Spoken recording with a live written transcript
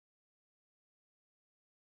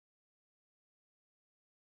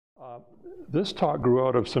This talk grew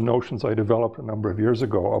out of some notions I developed a number of years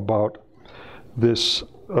ago about this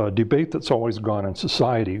debate that's always gone in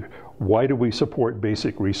society. Why do we support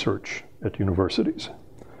basic research at universities?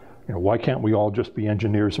 You know, why can't we all just be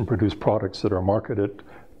engineers and produce products that are marketed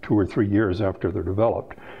 2 or 3 years after they're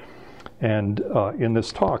developed? And in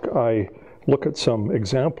this talk, I look at some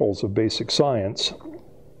examples of basic science,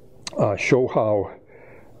 show how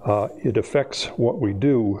it affects what we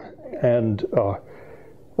do, and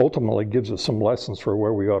ultimately gives us some lessons for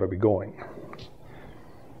where we ought to be going.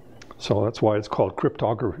 So that's why it's called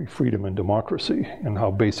Cryptography, Freedom, and Democracy, and how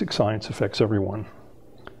basic science affects everyone.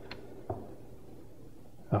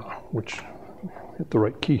 Which, hit the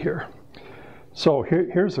right key here. So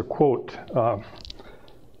here's a quote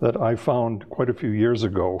that I found quite a few years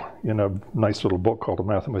ago in a nice little book called A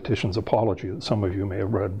Mathematician's Apology that some of you may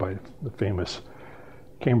have read by the famous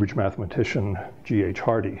Cambridge mathematician G.H.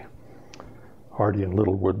 Hardy. Hardy and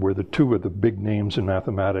Littlewood were two of the big names in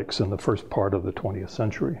mathematics in the first part of the 20th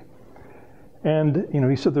century. And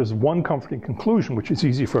he said there's one comforting conclusion, which is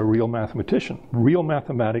easy for a real mathematician. Real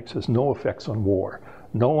mathematics has no effects on war.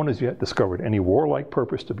 No one has yet discovered any warlike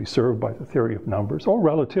purpose to be served by the theory of numbers or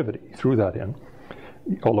relativity. He threw that in,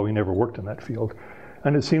 although he never worked in that field.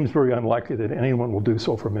 And it seems very unlikely that anyone will do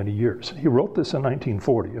so for many years. He wrote this in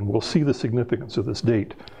 1940, and we'll see the significance of this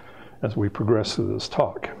date as we progress through this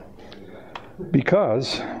talk.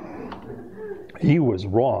 Because he was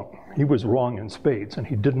wrong. He was wrong in spades, and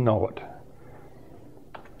he didn't know it.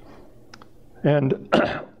 And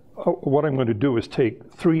what I'm going to do is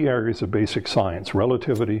take 3 areas of basic science,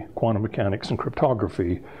 relativity, quantum mechanics, and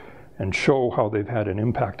cryptography, and show how they've had an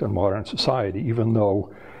impact on modern society, even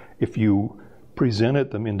though if you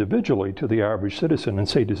presented them individually to the average citizen and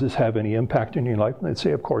say, does this have any impact in your life? And they'd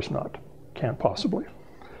say, of course not. Can't possibly.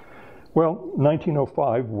 Well,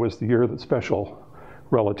 1905 was the year that special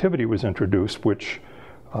relativity was introduced, which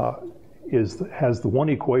has the one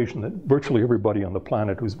equation that virtually everybody on the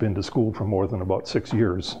planet who's been to school for more than about 6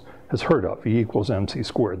 years has heard of, E equals mc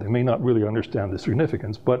squared. They may not really understand the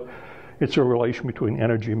significance, but it's a relation between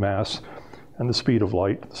energy, mass, and the speed of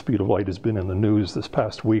light. The speed of light has been in the news this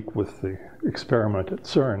past week with the experiment at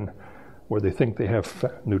CERN, where they think they have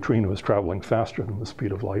neutrinos traveling faster than the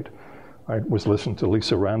speed of light. I was listening to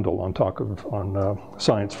Lisa Randall on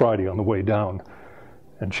Science Friday on the way down,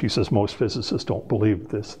 and she says most physicists don't believe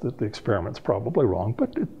this, that the experiment's probably wrong,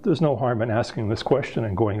 but there's no harm in asking this question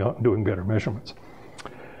and going out and doing better measurements.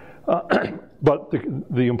 But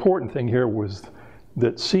the important thing here was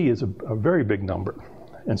that C is a very big number,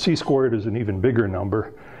 and C squared is an even bigger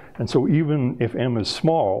number, and so even if M is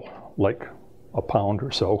small, like a pound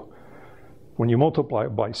or so, when you multiply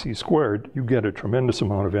it by C squared, you get a tremendous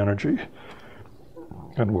amount of energy,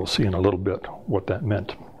 and we'll see in a little bit what that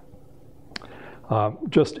meant.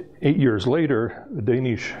 Just 8 years later, a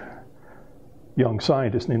Danish young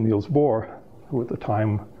scientist named Niels Bohr, who at the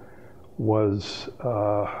time was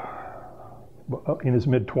in his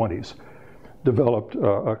mid-20s, developed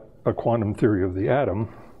a quantum theory of the atom.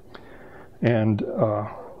 And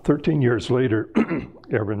 13 years later,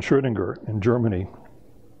 Erwin Schrödinger in Germany,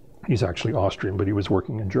 he's actually Austrian, but he was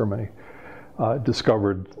working in Germany,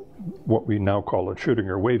 discovered what we now call a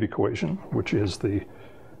Schrödinger wave equation, which is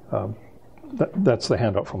that's the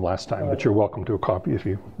handout from last time, but you're welcome to a copy if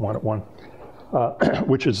you want one,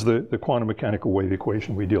 which is the quantum mechanical wave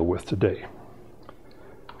equation we deal with today.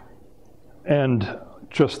 And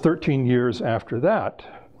just 13 years after that,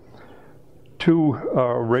 2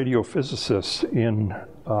 radiophysicists in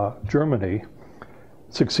Germany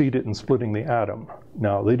succeeded in splitting the atom.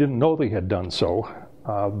 Now, they didn't know they had done so.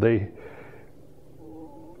 They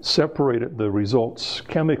separated the results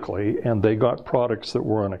chemically, and they got products that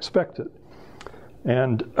were unexpected.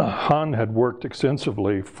 And Hahn had worked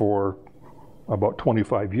extensively for about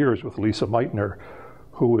 25 years with Lisa Meitner,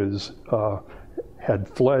 who had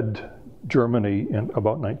fled Germany in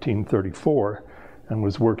about 1934 and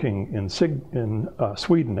was working in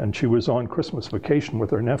Sweden, and she was on Christmas vacation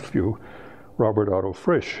with her nephew, Robert Otto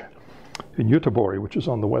Frisch, in Göteborg, which is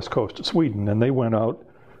on the west coast of Sweden, and they went out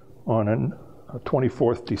on a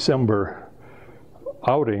 24th December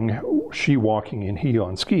outing, she walking and he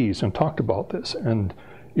on skis, and talked about this. And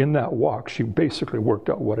in that walk, she basically worked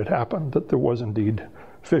out what had happened, that there was indeed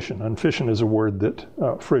fission. And fission is a word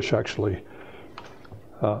that Frisch actually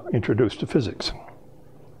introduced to physics.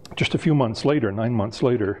 Just a few months later, 9 months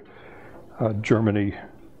later, Germany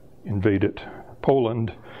invaded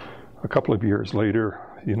Poland. A couple of years later,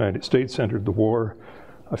 the United States entered the war.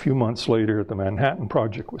 A few months later, the Manhattan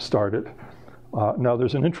Project was started. Now,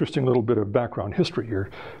 there's an interesting little bit of background history here.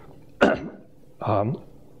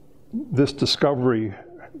 This discovery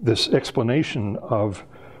this explanation of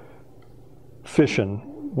fission,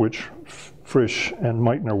 which Frisch and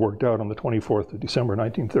Meitner worked out on the 24th of December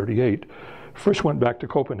 1938, Frisch went back to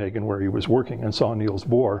Copenhagen where he was working and saw Niels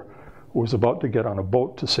Bohr, who was about to get on a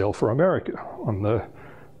boat to sail for America on the,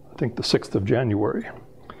 I think, the 6th of January.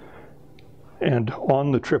 And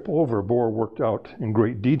on the trip over, Bohr worked out in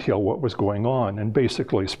great detail what was going on and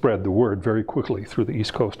basically spread the word very quickly through the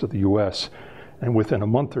east coast of the US. And within a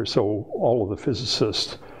month or so, all of the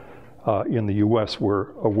physicists in the US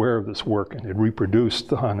were aware of this work and had reproduced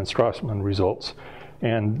the Hahn and Strassmann results.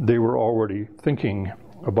 And they were already thinking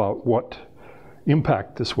about what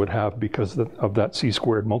impact this would have because of that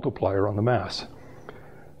c-squared multiplier on the mass.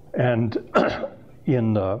 And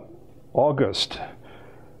in August,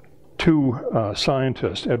 two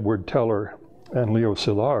scientists, Edward Teller and Leo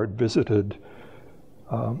Szilard, visited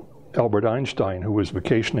Albert Einstein, who was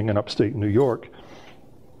vacationing in upstate New York,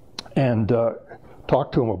 and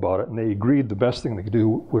talked to him about it, and they agreed the best thing they could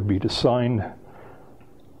do would be to sign,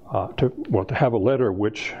 to have a letter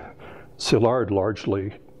which Szilard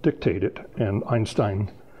largely dictated and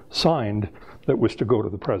Einstein signed, that was to go to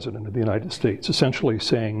the President of the United States, essentially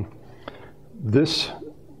saying this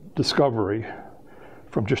discovery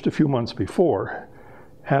from just a few months before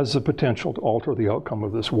has the potential to alter the outcome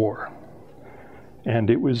of this war. And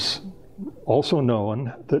it was also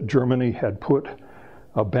known that Germany had put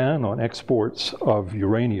a ban on exports of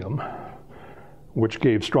uranium, which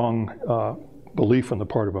gave strong belief on the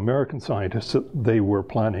part of American scientists that they were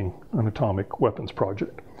planning an atomic weapons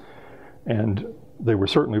project. And they were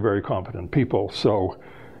certainly very competent people. So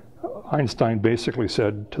Einstein basically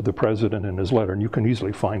said to the president in his letter, and you can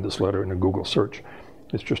easily find this letter in a Google search,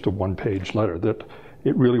 it's just a one-page letter, that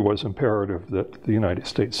it really was imperative that the United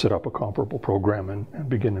States set up a comparable program and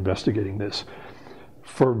begin investigating this.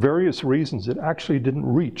 For various reasons, it actually didn't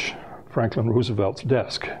reach Franklin Roosevelt's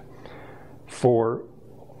desk for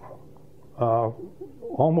a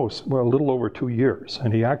little over 2 years.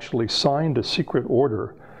 And he actually signed a secret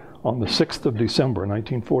order on the 6th of December,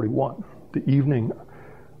 1941, the evening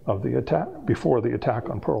of the attack, before the attack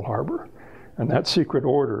on Pearl Harbor. And that secret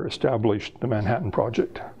order established the Manhattan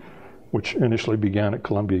Project, which initially began at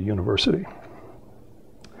Columbia University.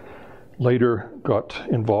 Later got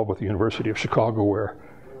involved with the University of Chicago, where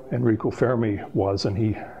Enrico Fermi was, and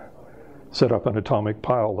he set up an atomic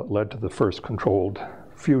pile that led to the first controlled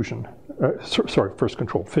fission.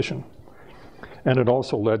 And it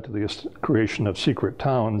also led to the creation of secret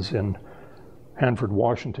towns in Hanford,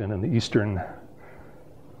 Washington, in the eastern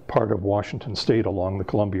part of Washington state along the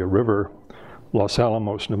Columbia River, Los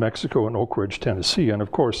Alamos, New Mexico, and Oak Ridge, Tennessee. And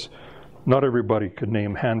of course, not everybody could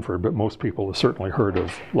name Hanford, but most people have certainly heard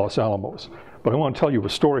of Los Alamos. But I want to tell you a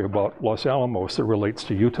story about Los Alamos that relates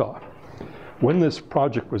to Utah. When this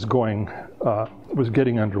project was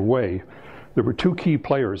getting underway, there were two key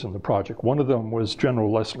players in the project. One of them was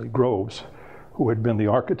General Leslie Groves, who had been the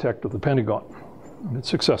architect of the Pentagon and had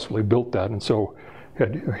successfully built that, and so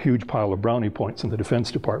had a huge pile of brownie points in the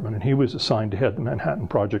Defense Department, and he was assigned to head the Manhattan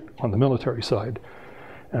Project on the military side.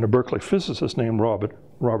 And a Berkeley physicist named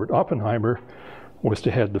Robert Oppenheimer was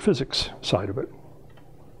to head the physics side of it.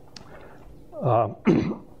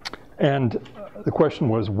 And the question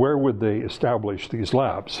was, where would they establish these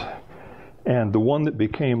labs? And the one that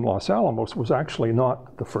became Los Alamos was actually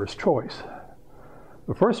not the first choice.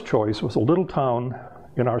 The first choice was a little town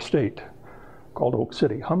in our state called Oak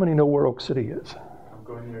City. How many know where Oak City is? I'm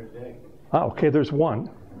going there today. Ah, okay, there's one.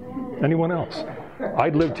 Anyone else?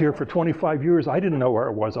 I'd lived here for 25 years. I didn't know where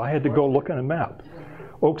it was. I had to go look on a map.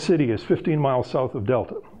 Oak City is 15 miles south of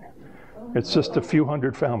Delta. It's just a few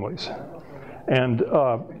hundred families. And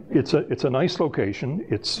it's a nice location.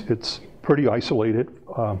 It's pretty isolated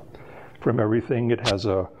from everything. It has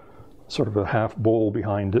a sort of a half bowl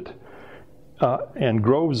behind it. And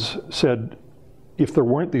Groves said, if there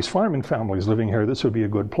weren't these farming families living here, this would be a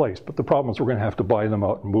good place. But the problem is we're going to have to buy them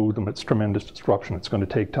out and move them. It's tremendous disruption. It's going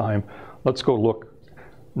to take time. Let's go look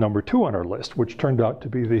number 2 on our list, which turned out to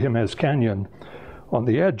be the Jemez Canyon on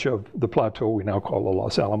the edge of the plateau we now call the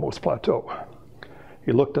Los Alamos Plateau.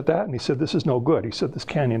 He looked at that and he said, this is no good. He said, this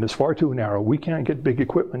canyon is far too narrow. We can't get big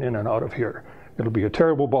equipment in and out of here. It'll be a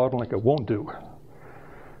terrible bottleneck. It won't do.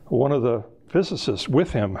 One of the physicists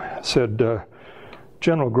with him said,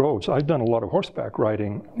 General Groves, I've done a lot of horseback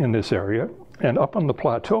riding in this area, and up on the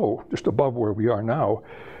plateau, just above where we are now,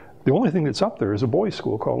 the only thing that's up there is a boys'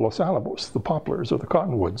 school called Los Alamos, the poplars or the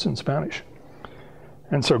cottonwoods in Spanish.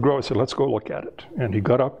 And so Groves said, let's go look at it. And he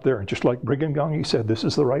got up there, and just like Brigham Young, he said, this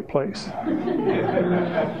is the right place.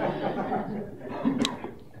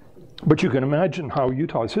 But you can imagine how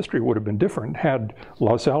Utah's history would have been different had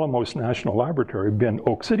Los Alamos National Laboratory been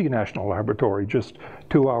Oak City National Laboratory, just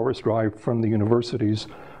 2 hours drive from the universities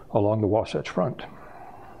along the Wasatch Front.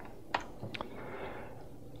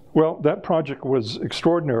 Well, that project was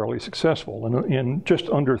extraordinarily successful. And in just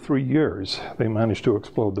under 3 years, they managed to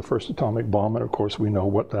explode the first atomic bomb. And of course, we know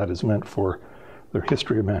what that has meant for the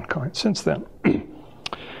history of mankind since then.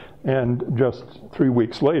 And just 3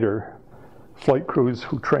 weeks later, flight crews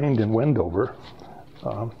who trained in Wendover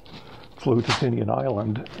flew to Tinian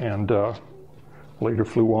Island and later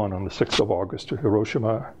flew on the 6th of August to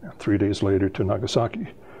Hiroshima, and 3 days later to Nagasaki.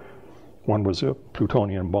 One was a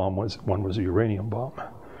plutonium bomb, one was a uranium bomb.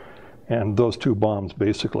 And those 2 bombs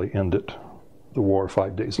basically ended the war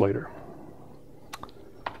 5 days later.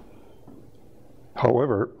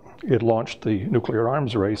 However, it launched the nuclear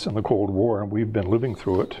arms race in the Cold War, and we've been living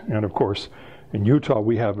through it. And of course, in Utah,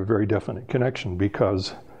 we have a very definite connection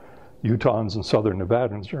because Utahns and Southern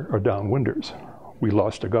Nevadans are downwinders. We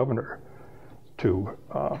lost a governor to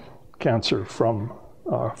cancer from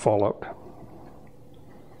fallout,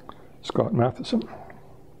 Scott Matheson.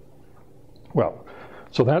 Well,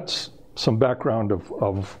 so that's some background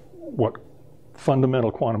of what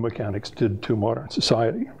fundamental quantum mechanics did to modern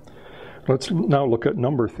society. Let's now look at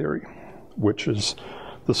number theory, which is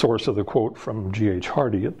the source of the quote from G.H.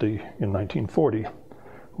 Hardy in 1940,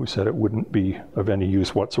 who said it wouldn't be of any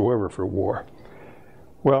use whatsoever for war.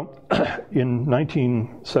 Well, in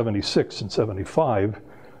 1976 and 75,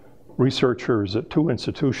 researchers at 2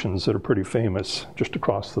 institutions that are pretty famous just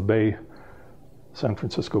across the bay, San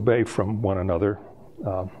Francisco Bay, from one another,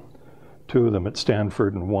 2 of them at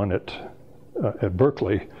Stanford and 1 at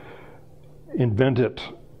Berkeley, invented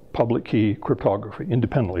public key cryptography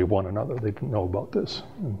independently of one another. They didn't know about this.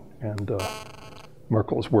 And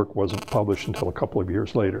Merkel's work wasn't published until a couple of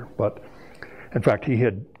years later. But in fact, he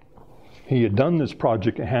had done this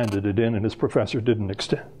project and handed it in, and his professor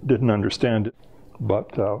didn't understand it.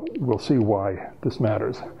 But we'll see why this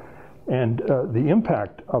matters. And the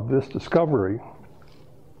impact of this discovery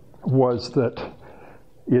was that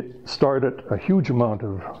it started a huge amount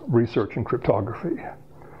of research in cryptography.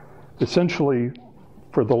 Essentially,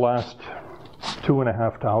 for the last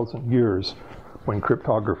 2,500 years, when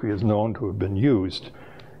cryptography is known to have been used,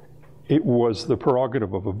 it was the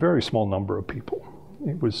prerogative of a very small number of people.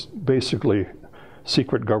 It was basically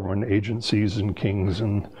secret government agencies and kings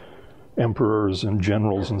and emperors and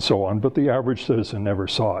generals and so on, but the average citizen never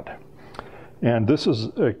saw it. And this is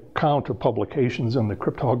a count of publications in the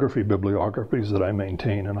cryptography bibliographies that I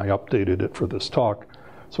maintain, and I updated it for this talk.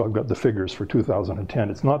 So I've got the figures for 2010.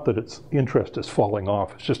 It's not that its interest is falling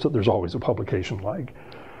off, it's just that there's always a publication lag.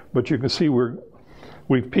 But you can see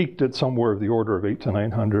we've peaked at somewhere of the order of 800 to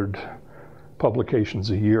 900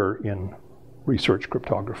 publications a year in research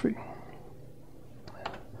cryptography.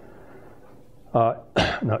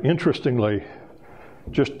 Now, interestingly,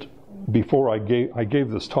 just before I gave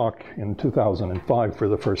this talk in 2005 for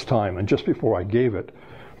the first time, and just before I gave it,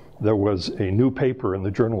 there was a new paper in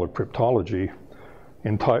the Journal of Cryptology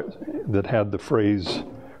that had the phrase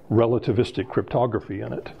relativistic cryptography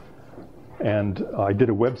in it. And I did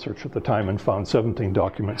a web search at the time and found 17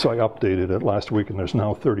 documents. So I updated it last week, and there's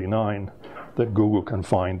now 39 that Google can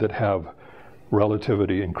find that have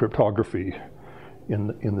relativity and cryptography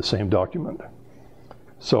in the same document.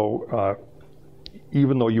 So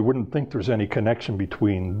even though you wouldn't think there's any connection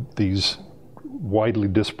between these widely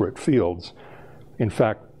disparate fields, in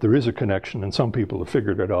fact, there is a connection, and some people have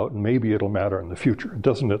figured it out, and maybe it'll matter in the future. It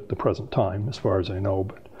doesn't at the present time, as far as I know,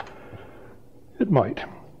 but it might.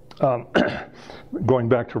 Going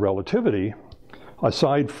back to relativity,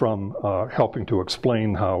 aside from helping to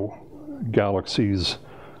explain how galaxies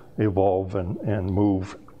evolve and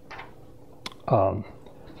move,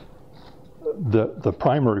 the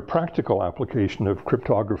primary practical application of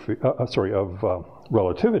cryptography,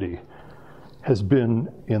 relativity, has been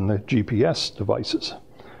in the GPS devices.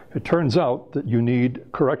 It turns out that you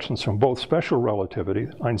need corrections from both special relativity,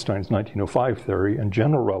 Einstein's 1905 theory, and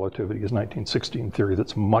general relativity, his 1916 theory,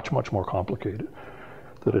 that's much, much more complicated,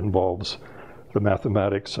 that involves the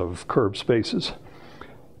mathematics of curved spaces.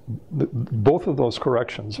 Both of those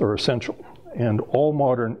corrections are essential. And all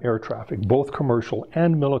modern air traffic, both commercial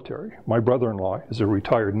and military. My brother-in-law is a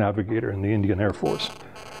retired navigator in the Indian Air Force.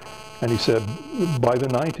 And he said by the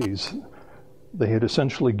 90s, they had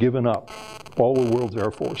essentially given up, all the world's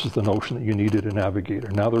air forces, the notion that you needed a navigator.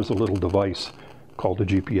 Now there's a little device called a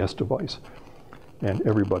GPS device, and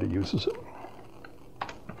everybody uses it.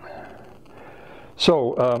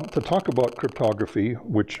 So to talk about cryptography,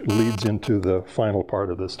 which leads into the final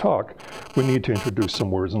part of this talk, we need to introduce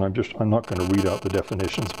some words, and I'm not going to read out the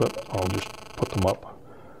definitions, but I'll just put them up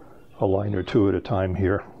a line or two at a time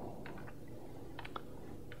here,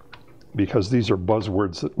 because these are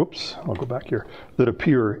buzzwords that, whoops, I'll go back here, that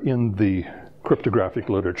appear in the cryptographic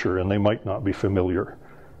literature, and they might not be familiar.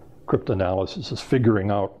 Cryptanalysis is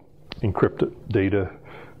figuring out encrypted data.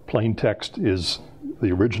 Plain text is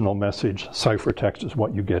the original message. Ciphertext is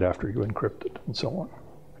what you get after you encrypt it, and so on.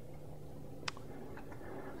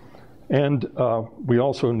 And we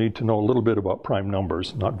also need to know a little bit about prime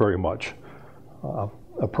numbers, not very much.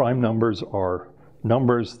 Prime numbers are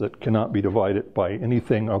numbers that cannot be divided by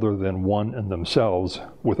anything other than 1 in themselves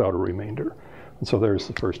without a remainder. And so there's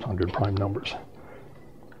the first 100 prime numbers.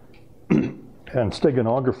 And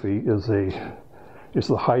steganography is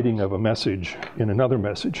the hiding of a message in another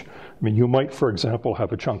message. I mean, you might, for example,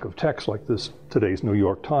 have a chunk of text like this, today's New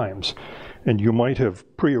York Times, and you might have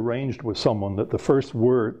prearranged with someone that the first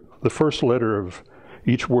letter of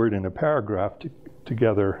each word in a paragraph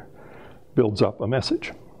together builds up a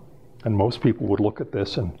message. And most people would look at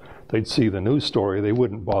this and they'd see the news story. They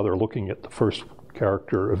wouldn't bother looking at the first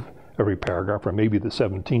character of every paragraph, or maybe the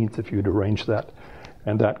 17th if you'd arrange that.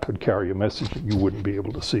 And that could carry a message that you wouldn't be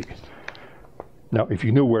able to see. Now, if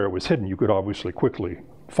you knew where it was hidden, you could obviously quickly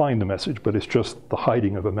find the message, but it's just the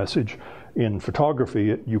hiding of a message. In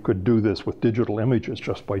photography, you could do this with digital images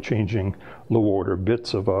just by changing low-order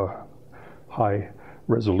bits of a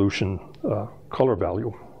high-resolution color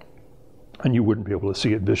value. And you wouldn't be able to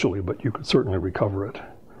see it visually, but you could certainly recover it.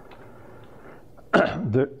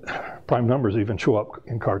 The prime numbers even show up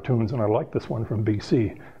in cartoons, and I like this one from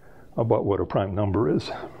BC about what a prime number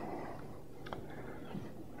is.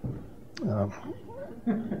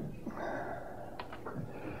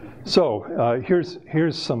 So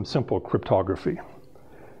here's some simple cryptography.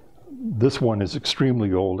 This one is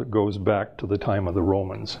extremely old. It goes back to the time of the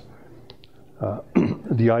Romans.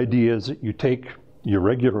 The idea is that you take your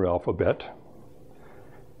regular alphabet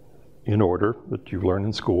in order that you learn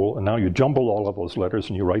in school, and now you jumble all of those letters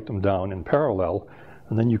and you write them down in parallel,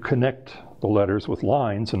 and then you connect the letters with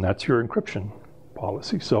lines, and that's your encryption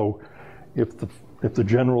policy. So if the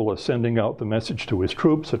general is sending out the message to his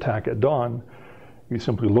troops, attack at dawn, you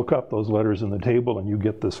simply look up those letters in the table and you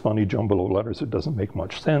get this funny jumble of letters that doesn't make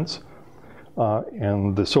much sense.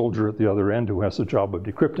 And the soldier at the other end, who has the job of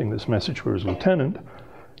decrypting this message for his lieutenant,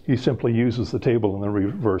 he simply uses the table in the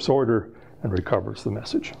reverse order and recovers the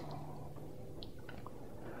message.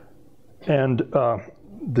 And at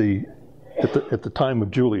the time of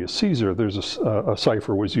Julius Caesar, there's a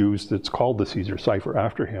cipher was used. It's called the Caesar cipher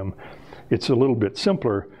after him. It's a little bit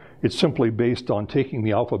simpler. It's simply based on taking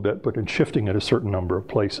the alphabet but shifting it a certain number of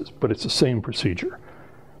places. But it's the same procedure.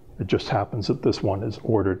 It just happens that this one is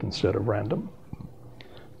ordered instead of random.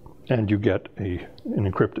 And you get an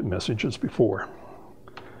encrypted message as before.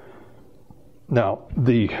 Now,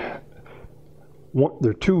 there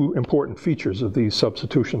are two important features of these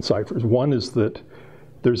substitution ciphers. One is that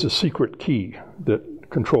there's a secret key that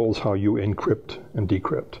controls how you encrypt and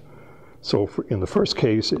decrypt. So in the first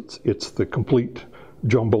case, it's the complete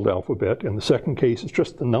jumbled alphabet. In the second case, it's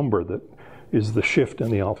just the number that is the shift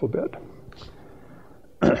in the alphabet.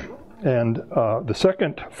 And the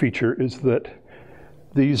second feature is that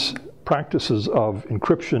these practices of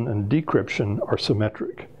encryption and decryption are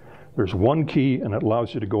symmetric. There's one key, and it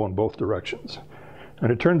allows you to go in both directions.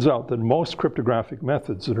 And it turns out that most cryptographic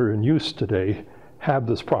methods that are in use today have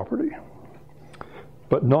this property,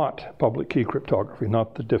 but not public key cryptography,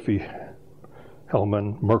 not the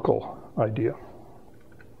Diffie-Hellman-Merkle idea.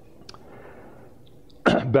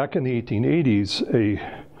 Back in the 1880s, a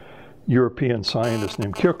European scientist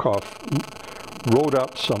named Kirchhoff wrote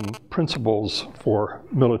up some principles for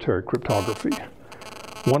military cryptography.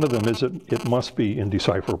 One of them is that it must be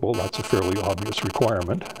indecipherable. That's a fairly obvious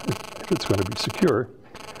requirement if it's going to be secure.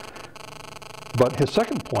 But his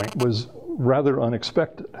second point was rather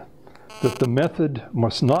unexpected, that the method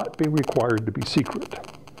must not be required to be secret.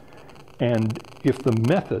 And if the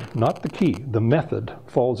method, not the key, the method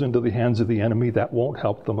falls into the hands of the enemy, that won't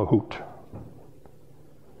help them a hoot.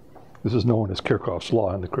 This is known as Kirchhoff's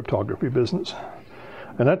law in the cryptography business.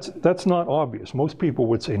 And that's not obvious. Most people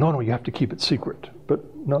would say, no, you have to keep it secret. But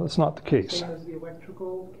no, that's not the case. Same as the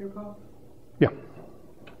electrical Kirchhoff? Yeah,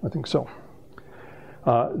 I think so.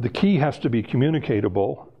 The key has to be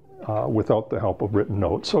communicatable without the help of written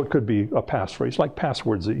notes. So it could be a passphrase, like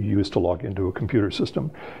passwords that you use to log into a computer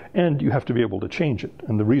system. And you have to be able to change it.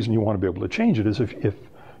 And the reason you want to be able to change it is if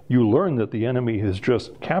you learn that the enemy has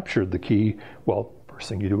just captured the key, well, first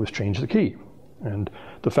thing you do is change the key. And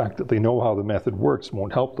the fact that they know how the method works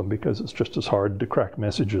won't help them, because it's just as hard to crack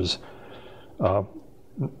messages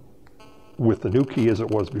with the new key as it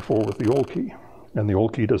was before with the old key. And the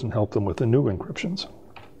old key doesn't help them with the new encryptions.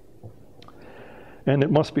 And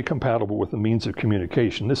it must be compatible with the means of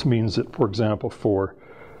communication. This means that, for example,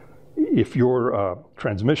 if your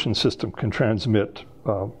transmission system can transmit,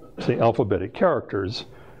 say, alphabetic characters,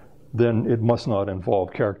 then it must not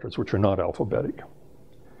involve characters which are not alphabetic.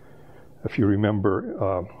 If you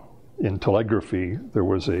remember, in telegraphy, there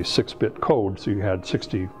was a 6-bit code, so you had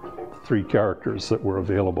 63 characters that were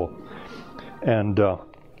available. And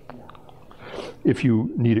if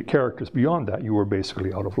you needed characters beyond that, you were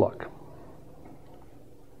basically out of luck.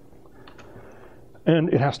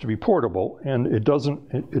 And it has to be portable, and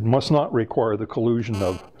it must not require the collusion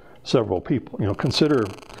of several people. You know, consider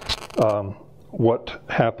what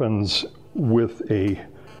happens with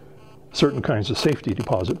certain kinds of safety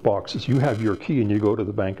deposit boxes. You have your key and you go to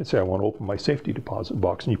the bank and say, I want to open my safety deposit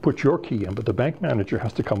box, and you put your key in, but the bank manager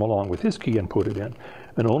has to come along with his key and put it in.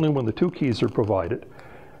 And only when the two keys are provided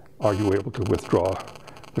are you able to withdraw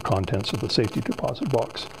the contents of the safety deposit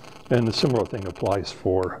box. And a similar thing applies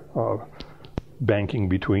for banking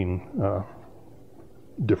between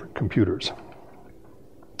different computers.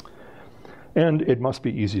 And it must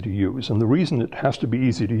be easy to use. And the reason it has to be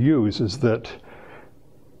easy to use is that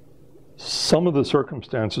some of the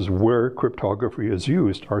circumstances where cryptography is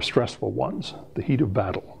used are stressful ones, the heat of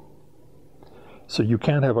battle. So you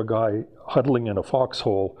can't have a guy huddling in a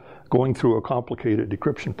foxhole going through a complicated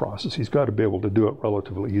decryption process. He's got to be able to do it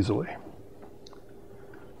relatively easily.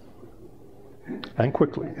 And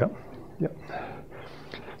quickly, yeah.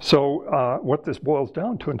 So what this boils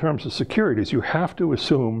down to in terms of security is you have to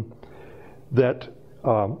assume that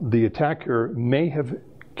the attacker may have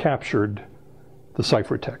captured the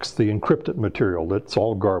ciphertext, the encrypted material that's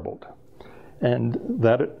all garbled. And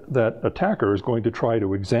that attacker is going to try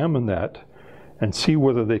to examine that and see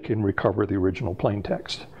whether they can recover the original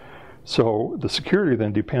plaintext. So the security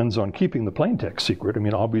then depends on keeping the plaintext secret. I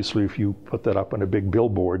mean, obviously, if you put that up on a big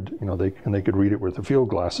billboard, you know, they could read it with the field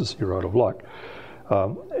glasses, you're out of luck.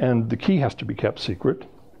 And the key has to be kept secret.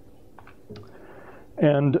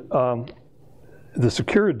 And the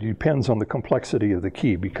security depends on the complexity of the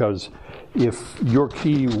key, because if your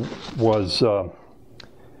key was,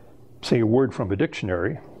 say, a word from a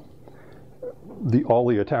dictionary, all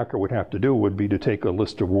the attacker would have to do would be to take a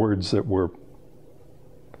list of words that were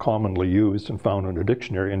commonly used and found in a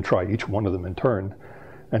dictionary and try each one of them in turn.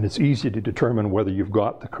 And it's easy to determine whether you've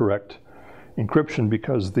got the correct encryption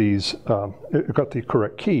because got the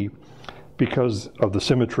correct key because of the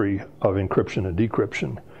symmetry of encryption and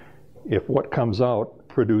decryption. If what comes out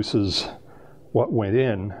produces what went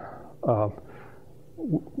in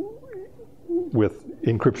with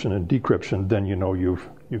encryption and decryption, then you know you've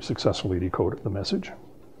successfully decoded the message.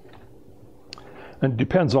 And it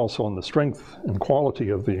depends also on the strength and quality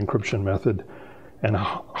of the encryption method and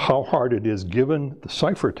how hard it is, given the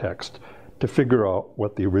ciphertext, to figure out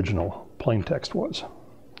what the original plaintext was.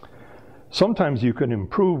 Sometimes you can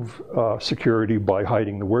improve security by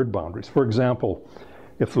hiding the word boundaries. For example,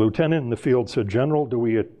 if the lieutenant in the field said, "General, do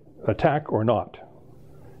we attack or not?"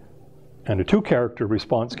 and a 2-character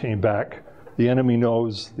response came back, the enemy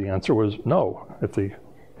knows the answer was no,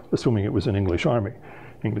 assuming it was an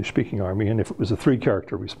English-speaking army, and if it was a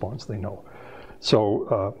 3-character response, they know.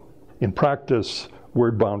 So in practice,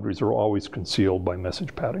 word boundaries are always concealed by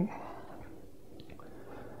message padding,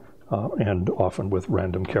 and often with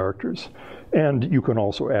random characters. And you can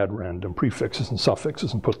also add random prefixes and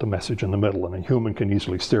suffixes and put the message in the middle, and a human can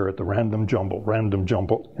easily stare at the random jumble,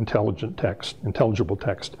 intelligible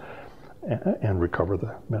text, and recover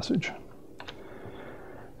the message.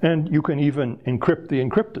 And you can even encrypt the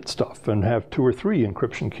encrypted stuff and have 2 or 3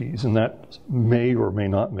 encryption keys, and that may or may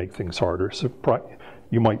not make things harder. So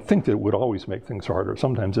you might think that it would always make things harder.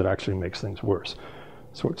 Sometimes it actually makes things worse.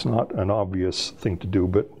 So it's not an obvious thing to do,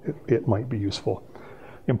 but it might be useful.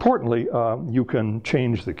 Importantly, you can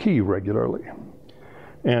change the key regularly.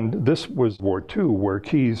 And this was World War II, where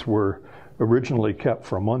keys were originally kept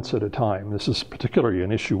for months at a time. This is particularly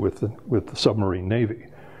an issue with the submarine navy,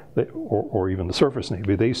 or even the surface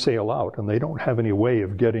navy. They sail out and they don't have any way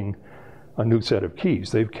of getting a new set of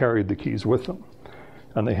keys. They've carried the keys with them,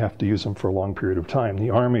 and they have to use them for a long period of time. The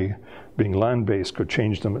Army, being land-based, could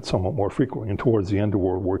change them at somewhat more frequently, and towards the end of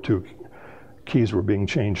World War II, keys were being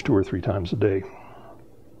changed 2 or 3 times a day.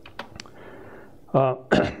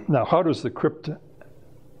 Now, how does the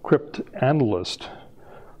cryptanalyst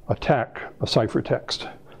attack a ciphertext?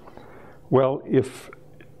 Well, if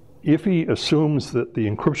he assumes that the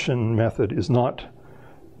encryption method is not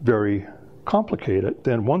very complicate it,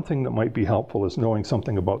 then one thing that might be helpful is knowing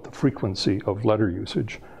something about the frequency of letter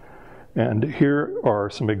usage. And here are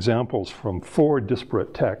some examples from 4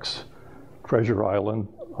 disparate texts. Treasure Island,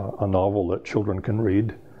 a novel that children can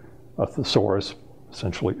read. A thesaurus,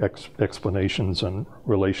 essentially explanations and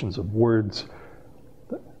relations of words.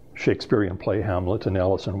 Shakespearean play Hamlet, and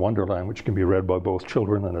Alice in Wonderland, which can be read by both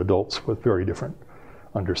children and adults with very different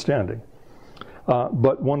understanding.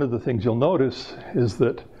 But one of the things you'll notice is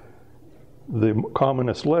that the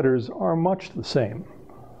commonest letters are much the same.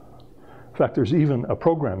 In fact, there's even a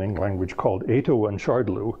programming language called Ato and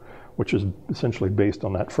Shardlu, which is essentially based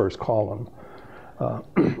on that first column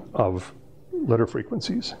of letter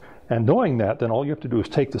frequencies. And knowing that, then all you have to do is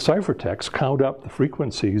take the ciphertext, count up the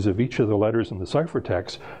frequencies of each of the letters in the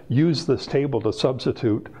ciphertext, use this table to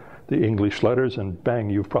substitute the English letters, and bang,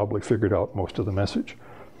 you've probably figured out most of the message.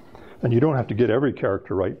 And you don't have to get every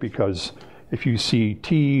character right, because if you see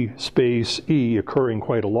T space E occurring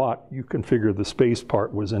quite a lot, you can figure the space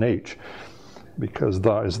part was an H, because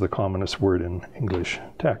the is the commonest word in English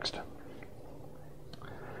text.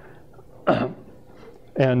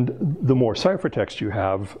 And the more ciphertext you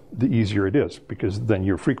have, the easier it is, because then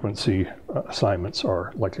your frequency assignments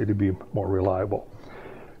are likely to be more reliable.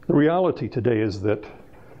 The reality today is that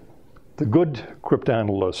the good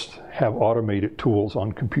cryptanalysts have automated tools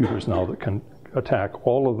on computers now that can attack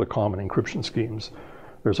all of the common encryption schemes.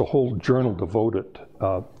 There's a whole journal devoted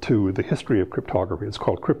to the history of cryptography. It's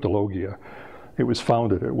called Cryptologia. It was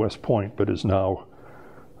founded at West Point, but is now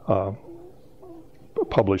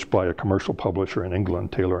published by a commercial publisher in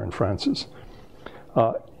England, Taylor and Francis.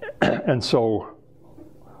 And so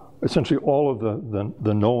essentially all of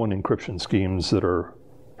the known encryption schemes that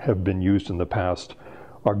have been used in the past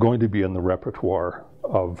are going to be in the repertoire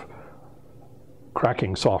of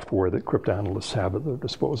cracking software that cryptanalysts have at their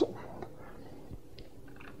disposal.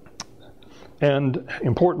 And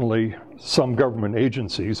importantly, some government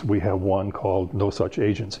agencies, we have one called No Such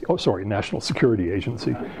Agency, National Security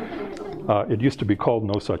Agency. It used to be called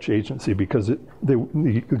No Such Agency because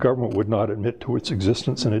the government would not admit to its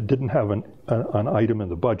existence, and it didn't have an item in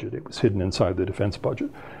the budget. It was hidden inside the defense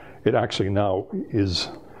budget. It actually now is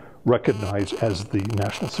recognized as the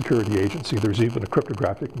National Security Agency. There's even a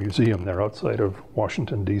cryptographic museum there outside of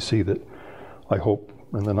Washington, D.C. that I hope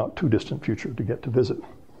in the not too distant future to get to visit.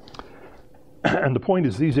 And the point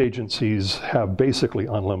is, these agencies have basically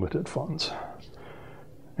unlimited funds.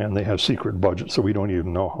 And they have secret budgets, so we don't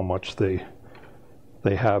even know how much they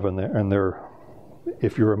have. And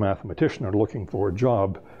if you're a mathematician or looking for a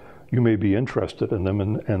job, you may be interested in them.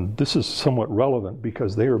 And this is somewhat relevant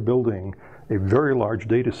because they are building a very large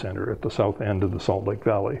data center at the south end of the Salt Lake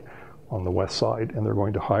Valley on the west side, and they're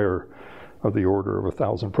going to hire of the order of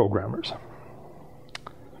 1,000 programmers.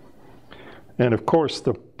 And of course,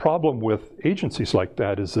 the problem with agencies like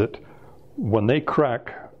that is that when they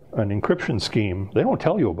crack an encryption scheme, they don't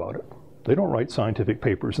tell you about it. They don't write scientific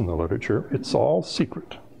papers in the literature. It's all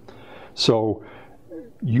secret. So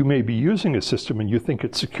you may be using a system and you think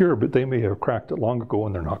it's secure, but they may have cracked it long ago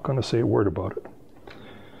and they're not going to say a word about it.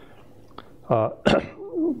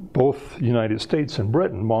 Both the United States and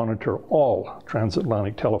Britain monitor all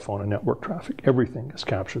transatlantic telephone and network traffic. Everything is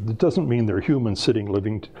captured. That doesn't mean they're humans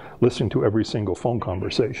listening to every single phone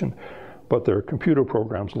conversation, but they're computer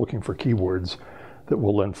programs looking for keywords that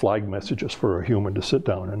will then flag messages for a human to sit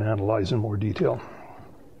down and analyze in more detail.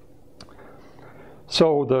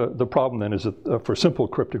 So the problem then is that for simple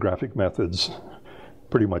cryptographic methods,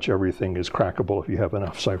 pretty much everything is crackable if you have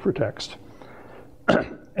enough ciphertext.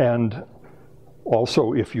 And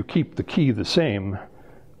also, if you keep the key the same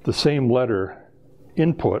letter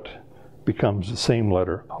input becomes the same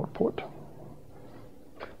letter output.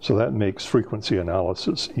 So that makes frequency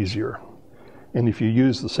analysis easier. And if you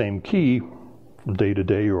use the same key from day to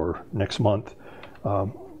day or next month,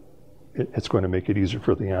 it's going to make it easier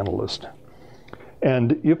for the analyst.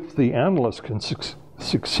 And if the analyst can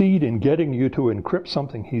succeed in getting you to encrypt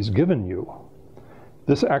something he's given you,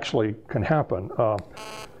 this actually can happen.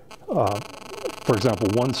 For example,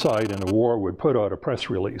 one side in a war would put out a press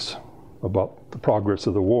release about the progress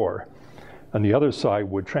of the war, and the other side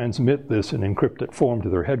would transmit this in encrypted form to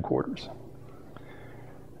their headquarters.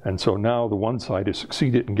 And so now the one side has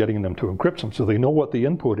succeeded in getting them to encrypt them, so they know what the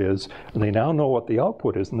input is, and they now know what the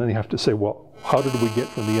output is, and then they have to say, well, how did we get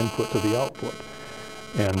from the input to the output?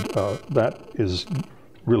 And that is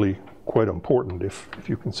really quite important if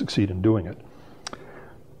you can succeed in doing it.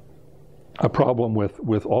 A problem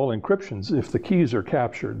with all encryptions, if the keys are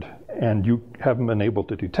captured and you haven't been able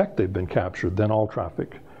to detect they've been captured, then all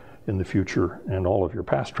traffic in the future and all of your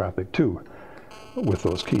past traffic too with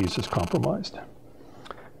those keys is compromised.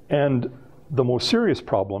 And The most serious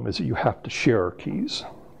problem is that you have to share keys.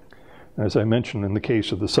 As I mentioned in the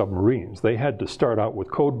case of the submarines, they had to start out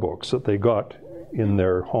with code books that they got in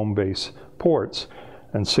their home base ports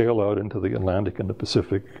and sail out into the Atlantic and the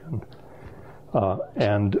Pacific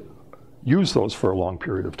and use those for a long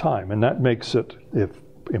period of time. And that makes it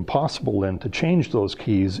impossible then to change those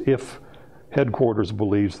keys if headquarters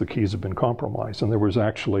believes the keys have been compromised. And there was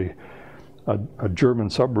actually a German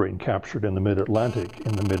submarine captured in the mid-Atlantic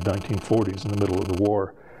in the mid-1940s in the middle of the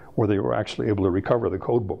war, where they were actually able to recover the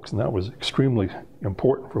code books. And that was extremely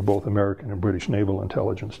important for both American and British naval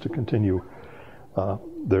intelligence to continue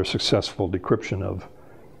their successful decryption of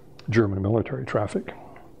German military traffic.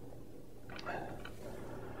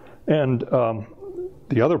 And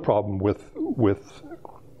the other problem with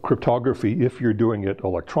cryptography, if you're doing it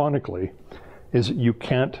electronically, is that you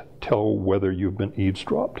can't tell whether you've been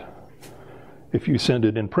eavesdropped. If you send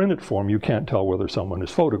it in printed form, you can't tell whether someone has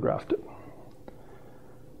photographed it,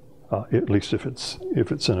 at least if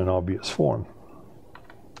it's in an obvious form.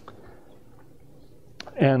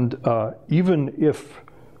 And even if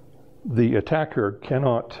the attacker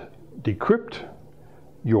cannot decrypt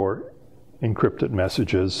your encrypted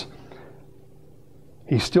messages,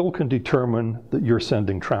 he still can determine that you're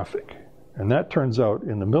sending traffic. And that turns out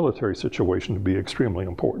in the military situation to be extremely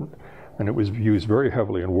important. And it was used very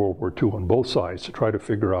heavily in World War II on both sides to try to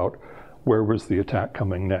figure out where was the attack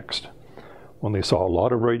coming next. When they saw a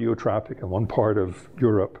lot of radio traffic in one part of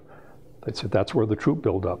Europe, they said that's where the troop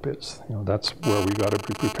buildup is. You know, that's where we got to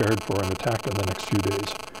be prepared for an attack in the next few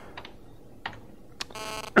days.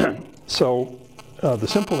 So the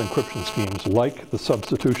simple encryption schemes, like the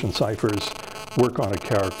substitution ciphers, work on a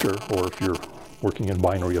character, or if you're working in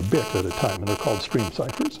binary, a bit at a time, and they're called stream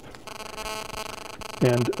ciphers.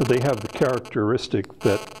 And they have the characteristic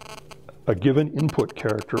that a given input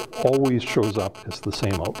character always shows up as the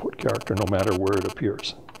same output character, no matter where it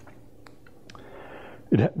appears.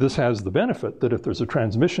 This has the benefit that if there's a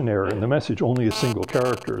transmission error in the message, only a single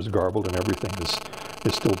character is garbled and everything is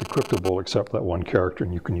still decryptable except that one character,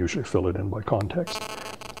 and you can usually fill it in by context,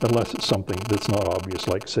 unless it's something that's not obvious,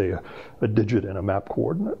 like, say, a digit in a map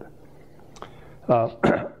coordinate.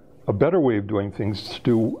 A better way of doing things is to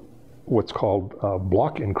do what's called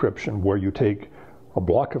block encryption, where you take a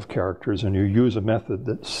block of characters and you use a method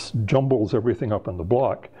that jumbles everything up in the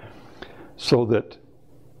block so that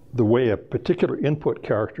the way a particular input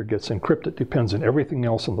character gets encrypted depends on everything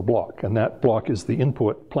else in the block, and that block is the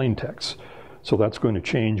input plain text. So that's going to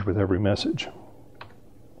change with every message.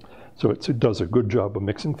 So it does a good job of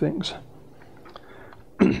mixing things.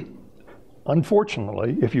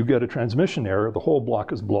 Unfortunately, if you get a transmission error, the whole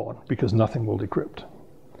block is blown because nothing will decrypt.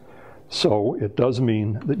 So it does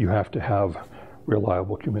mean that you have to have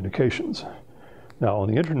reliable communications. Now, on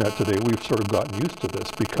the internet today, we've sort of gotten used to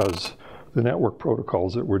this because the network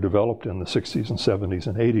protocols that were developed in the 60s and 70s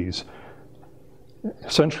and 80s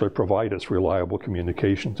essentially provide us reliable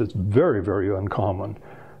communications. It's very, very uncommon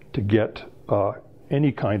to get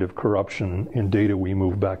any kind of corruption in data we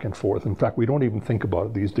move back and forth. In fact, we don't even think about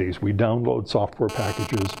it these days. We download software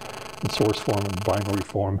packages in source form and binary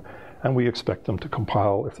form, and we expect them to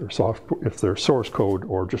compile if they're source code,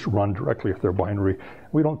 or just run directly if they're binary.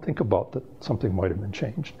 We don't think about that something might have been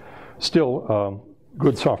changed. Still,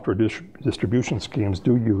 good software distribution schemes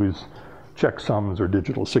do use checksums or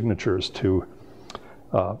digital signatures to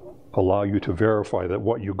allow you to verify that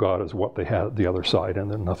what you got is what they had at the other side and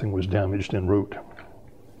that nothing was damaged en route.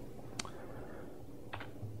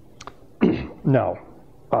 Now,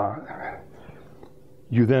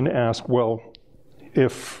 you then ask, well,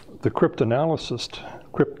 if the cryptanalyst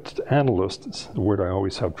is the word I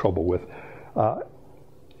always have trouble with,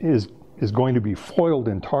 is going to be foiled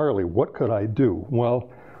entirely, what could I do?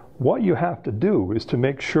 Well, what you have to do is to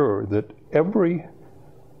make sure that every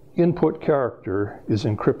input character is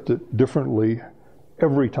encrypted differently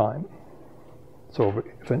every time. So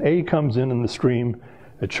if an A comes in the stream,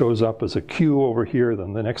 it shows up as a Q over here,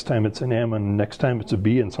 then the next time it's an M, and the next time it's a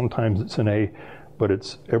B, and sometimes it's an A, but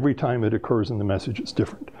it's every time it occurs in the message, it's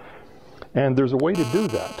different. And there's a way to do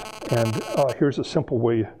that, and here's a simple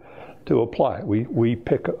way to apply. We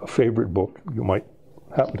pick a favorite book. You might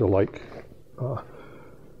happen to like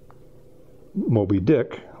Moby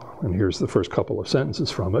Dick, and here's the first couple of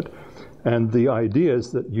sentences from it. And the idea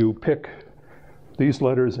is that you pick these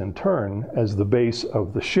letters in turn as the base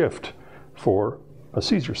of the shift for a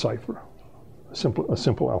Caesar cipher, a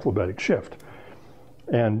simple alphabetic shift.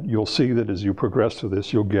 And you'll see that as you progress through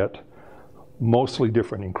this, you'll get mostly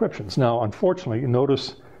different encryptions. Now, unfortunately, you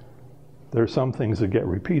notice there are some things that get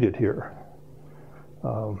repeated here.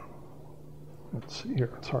 Let's see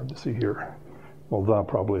here, it's hard to see here. Well, that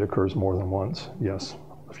probably occurs more than once. Yes,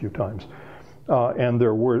 a few times. And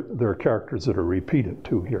there are characters that are repeated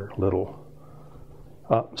too here, little.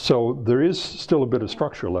 So there is still a bit of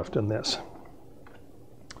structure left in this.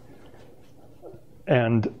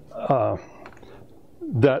 And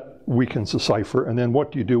that we can decipher. And then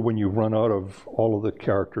what do you do when you run out of all of the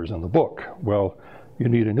characters in the book? Well, you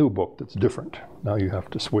need a new book that's different. Now you have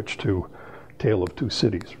to switch to Tale of Two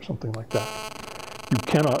Cities or something like that. You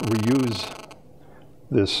cannot reuse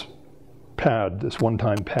this pad, this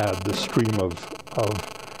one-time pad, this stream of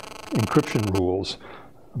encryption rules,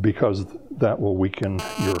 because that will weaken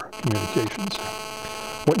your communications.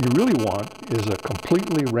 What you really want is a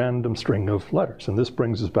completely random string of letters. And this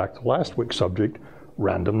brings us back to last week's subject,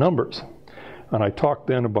 random numbers. And I talked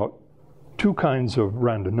then about two kinds of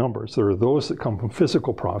random numbers. There are those that come from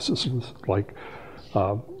physical processes, like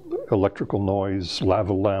electrical noise,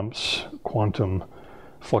 lava lamps, quantum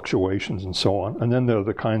fluctuations, and so on. And then there are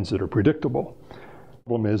the kinds that are predictable. The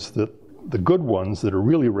problem is that the good ones that are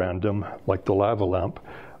really random, like the lava lamp,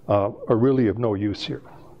 are really of no use here,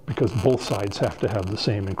 because both sides have to have the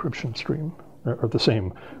same encryption stream, or the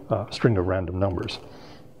same string of random numbers.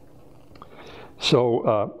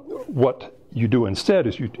 So what you do instead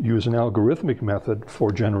is you use an algorithmic method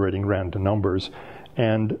for generating random numbers,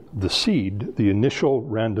 and the seed, the initial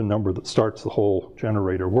random number that starts the whole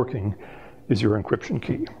generator working, is your encryption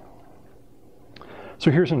key.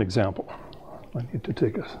 So here's an example. I need to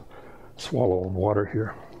take a swallow of water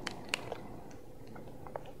here.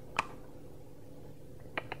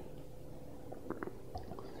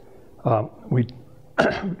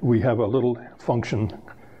 We have a little function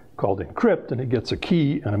called encrypt, and it gets a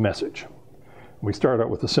key and a message. We start out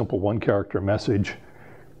with a simple one-character message,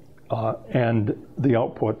 and the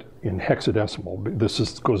output in hexadecimal.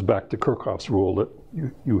 This goes back to Kirchhoff's rule that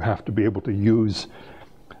you have to be able to use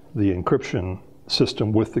the encryption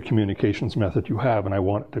system with the communications method you have, and I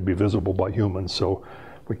want it to be visible by humans, so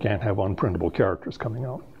we can't have unprintable characters coming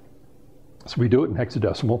out. So we do it in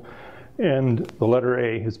hexadecimal, and the letter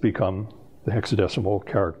A has become the hexadecimal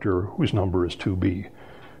character whose number is 2B,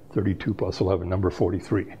 32 plus 11, number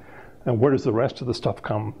 43. And where does the rest of the stuff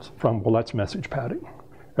come from? Well, that's message padding.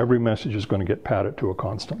 Every message is going to get padded to a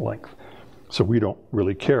constant length. So we don't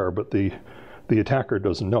really care, but the attacker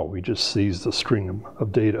doesn't know. He just sees the string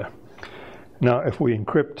of data. Now, if we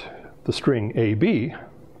encrypt the string AB,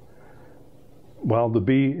 well, the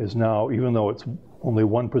B is now, even though it's only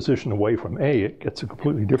one position away from A, it gets a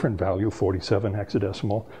completely different value, 47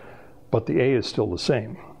 hexadecimal, but the A is still the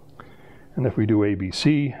same. And if we do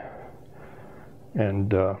ABC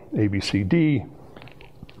and ABCD,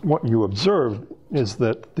 what you observe is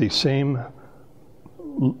that the same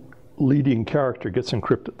leading character gets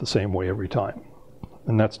encrypted the same way every time.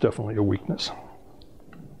 And that's definitely a weakness.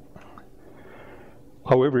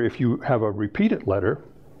 However, if you have a repeated letter,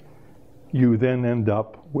 you then end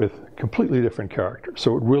up with completely different characters.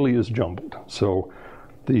 So it really is jumbled. So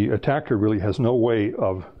the attacker really has no way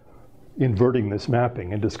of inverting this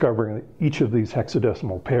mapping and discovering that each of these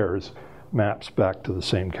hexadecimal pairs maps back to the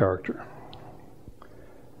same character.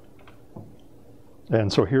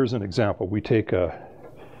 And so here's an example. We take a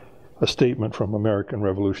statement from American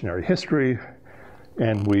Revolutionary history,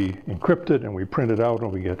 and we encrypt it, and we print it out,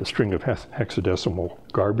 and we get a string of hexadecimal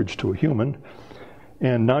garbage to a human.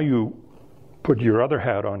 And now you put your other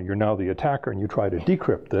hat on, you're now the attacker, and you try to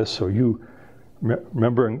decrypt this. So you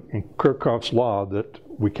remember in Kirchhoff's law that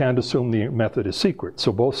we can't assume the method is secret.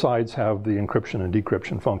 So both sides have the encryption and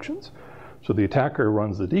decryption functions. So the attacker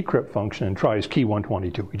runs the decrypt function and tries key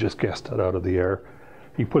 122. He just guessed it out of the air.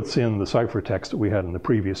 He puts in the ciphertext that we had in the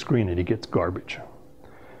previous screen, and he gets garbage.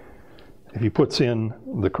 If he puts in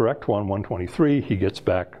the correct one, 123, he gets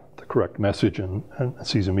back the correct message and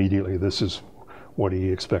sees immediately this is what he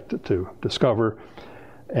expected to discover,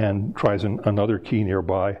 and tries another key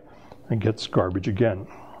nearby and gets garbage again.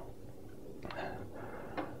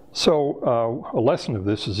 So a lesson of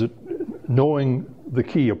this is that knowing the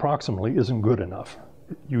key approximately isn't good enough.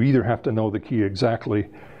 You either have to know the key exactly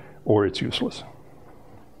or it's useless.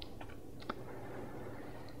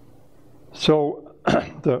 So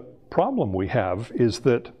the problem we have is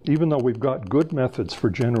that even though we've got good methods for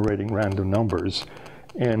generating random numbers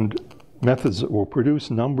and methods that will produce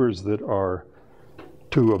numbers that are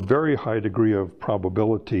to a very high degree of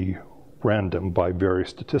probability random by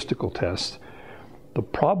various statistical tests, the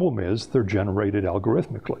problem is they're generated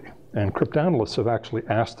algorithmically. And cryptanalysts have actually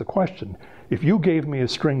asked the question, if you gave me a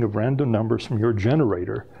string of random numbers from your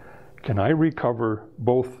generator, can I recover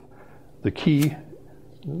both the key,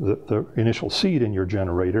 the initial seed in your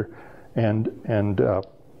generator, and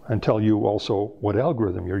tell you also what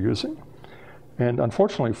algorithm you're using? And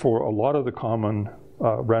unfortunately, for a lot of the common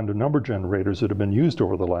random number generators that have been used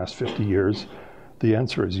over the last 50 years, the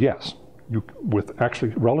answer is yes. With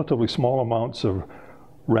actually relatively small amounts of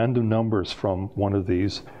random numbers from one of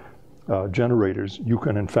these generators, you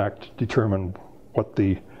can in fact determine what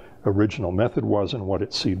the original method was and what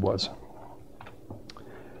its seed was.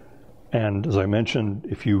 And as I mentioned,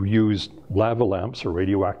 if you use lava lamps or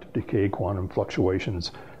radioactive decay quantum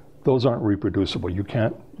fluctuations, those aren't reproducible. You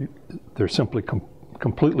can't, they're simply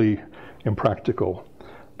completely impractical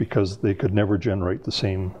because they could never generate the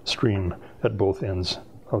same stream at both ends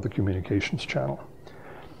of the communications channel.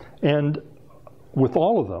 And with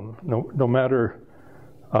all of them, no matter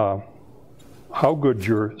how good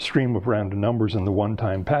your stream of random numbers in the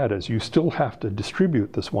one-time pad is, you still have to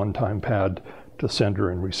distribute this one-time pad to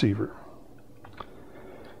sender and receiver.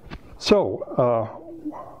 So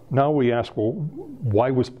now we ask, well,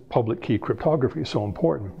 why was public key cryptography so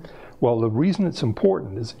important? Well, the reason it's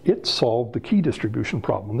important is it solved the key distribution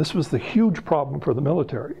problem. This was the huge problem for the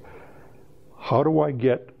military. How do I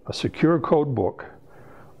get a secure code book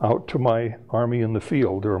out to my army in the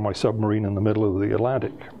field or my submarine in the middle of the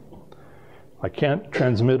Atlantic? I can't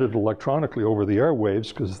transmit it electronically over the airwaves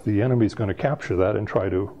because the enemy's going to capture that and try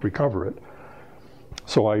to recover it.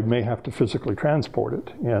 So I may have to physically transport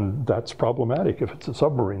it, and that's problematic if it's a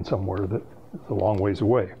submarine somewhere that is a long ways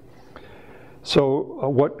away. So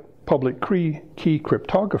what public key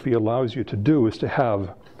cryptography allows you to do is to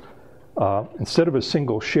have, instead of a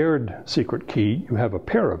single shared secret key, you have a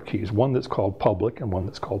pair of keys, one that's called public and one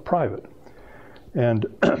that's called private. And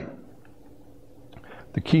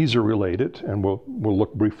the keys are related, and we'll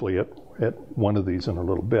look briefly at one of these in a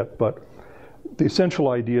little bit, but the essential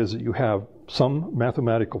idea is that you have some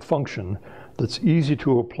mathematical function that's easy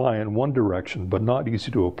to apply in one direction, but not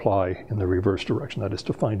easy to apply in the reverse direction, that is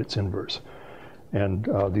to find its inverse. And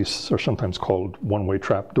these are sometimes called one-way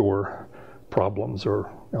trapdoor problems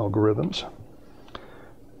or algorithms.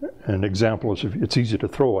 An example is it's easy to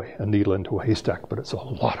throw a needle into a haystack, but it's a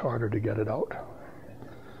lot harder to get it out.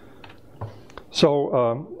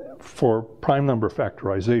 So for prime number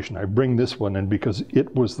factorization, I bring this one in because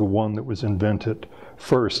it was the one that was invented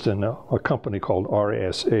first in a company called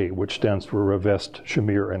RSA, which stands for Revest,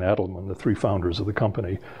 Shamir, and Adelman, the three founders of the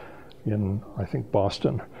company in, I think,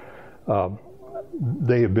 Boston.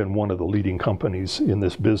 They have been one of the leading companies in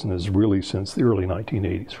this business really since the early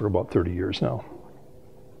 1980s, for about 30 years now.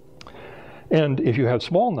 And if you have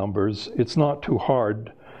small numbers, it's not too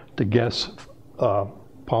hard to guess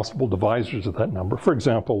possible divisors of that number. For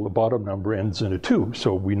example, the bottom number ends in a 2,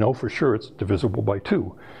 so we know for sure it's divisible by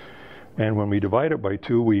 2. And when we divide it by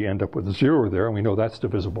 2, we end up with a 0 there, and we know that's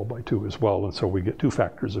divisible by 2 as well, and so we get 2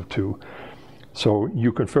 factors of 2. So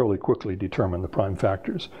you can fairly quickly determine the prime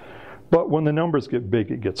factors. But when the numbers get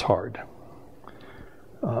big, it gets hard.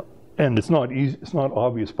 And it's not easy, it's not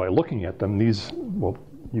obvious by looking at them. These, well,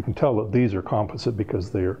 you can tell that these are composite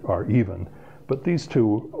because they are even. But these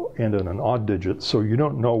two end in an odd digit, so you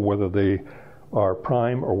don't know whether they are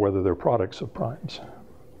prime or whether they're products of primes.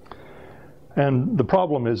 And the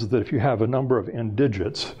problem is that if you have a number of n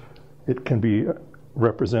digits, it can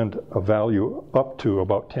represent a value up to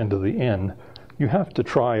about 10 to the n. You have to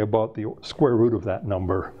try about the square root of that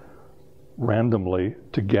number randomly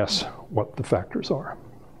to guess what the factors are.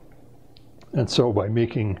 And so by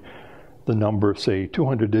making the number, say,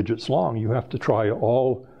 200 digits long, you have to try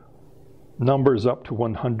all numbers up to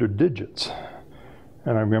 100 digits.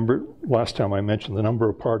 And I remember last time I mentioned the number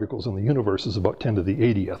of particles in the universe is about 10 to the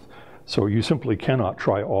 80th. So you simply cannot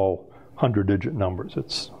try all 100-digit numbers.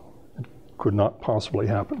 It could not possibly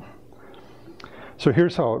happen. So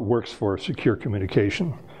here's how it works for secure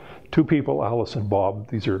communication. Two people, Alice and Bob,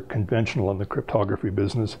 these are conventional in the cryptography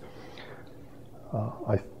business.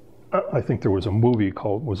 I think there was a movie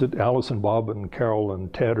called, was it Alice and Bob and Carol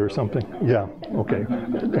and Ted or something? Yeah, okay.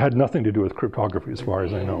 It had nothing to do with cryptography as far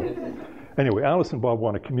as I know. Anyway, Alice and Bob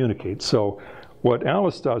want to communicate. So what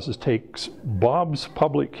Alice does is takes Bob's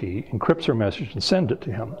public key, encrypts her message, and sends it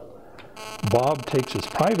to him. Bob takes his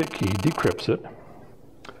private key, decrypts it.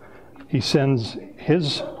 He sends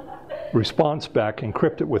his response back,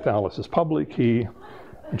 encrypt it with Alice's public key,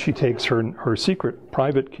 and she takes her secret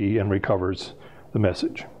private key and recovers the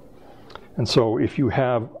message. And so if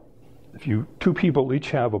two people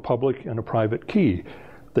each have a public and a private key,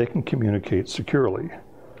 they can communicate securely.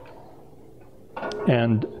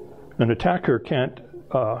 And an attacker can't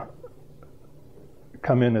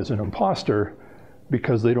come in as an imposter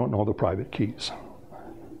because they don't know the private keys.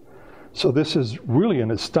 So this is really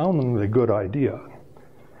an astoundingly good idea,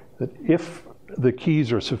 that if the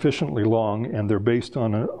keys are sufficiently long and they're based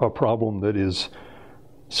on a problem that is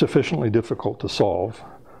sufficiently difficult to solve,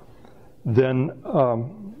 then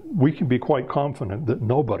we can be quite confident that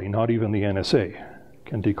nobody, not even the NSA,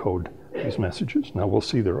 can decode these messages. Now we'll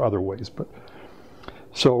see there are other ways, but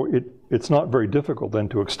so it's not very difficult then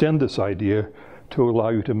to extend this idea to allow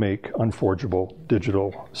you to make unforgeable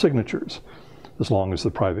digital signatures, as long as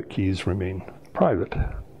the private keys remain private.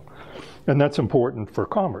 And that's important for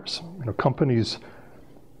commerce. You know, companies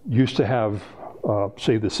used to have,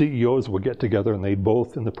 say, the CEOs would get together and they'd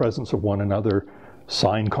both, in the presence of one another,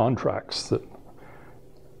 sign contracts that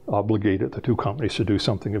obligated the two companies to do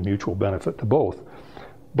something of mutual benefit to both.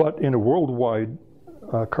 But in a worldwide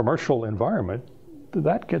commercial environment,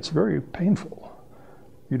 that gets very painful.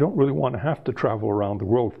 You don't really want to have to travel around the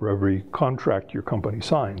world for every contract your company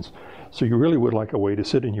signs. So you really would like a way to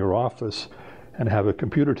sit in your office and have a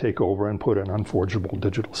computer take over and put an unforgeable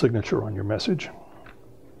digital signature on your message.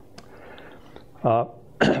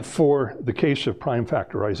 For the case of prime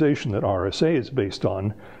factorization that RSA is based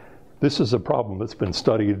on, this is a problem that's been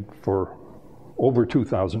studied for over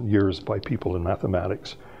 2,000 years by people in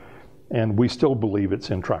mathematics. And we still believe it's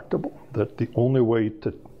intractable, that the only way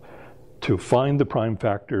to find the prime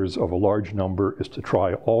factors of a large number is to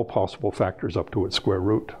try all possible factors up to its square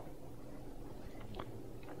root.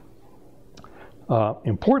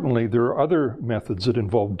 Importantly, there are other methods that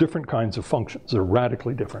involve different kinds of functions. They're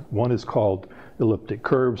radically different. One is called elliptic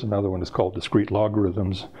curves, another one is called discrete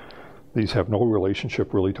logarithms. These have no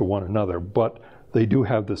relationship really to one another, but they do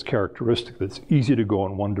have this characteristic that's easy to go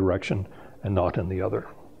in one direction and not in the other.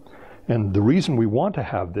 And the reason we want to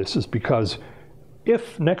have this is because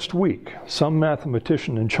if next week some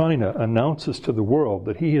mathematician in China announces to the world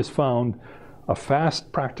that he has found a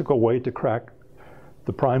fast, practical way to crack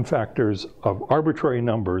the prime factors of arbitrary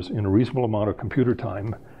numbers in a reasonable amount of computer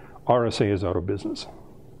time, RSA is out of business.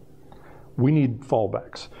 We need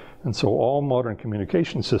fallbacks. And so all modern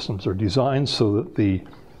communication systems are designed so that the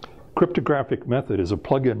cryptographic method is a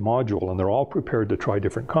plug-in module, and they're all prepared to try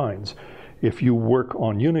different kinds. If you work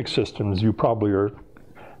on Unix systems, you probably are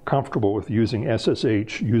comfortable with using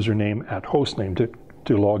SSH username at hostname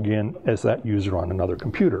to log in as that user on another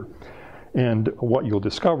computer. And what you'll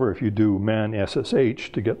discover if you do man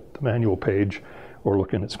SSH to get the manual page or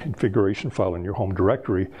look in its configuration file in your home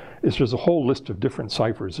directory is there's a whole list of different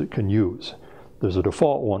ciphers it can use. There's a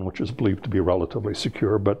default one which is believed to be relatively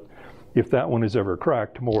secure, but if that one is ever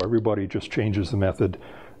cracked, tomorrow everybody just changes the method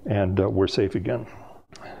and we're safe again.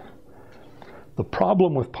 The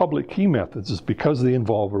problem with public key methods is because they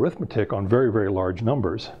involve arithmetic on very, very large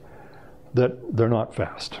numbers, that they're not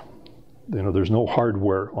fast. You know, there's no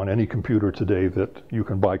hardware on any computer today that you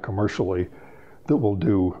can buy commercially that will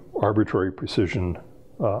do arbitrary precision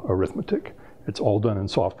arithmetic. It's all done in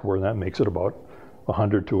software, and that makes it about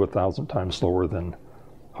 100 to 1,000 times slower than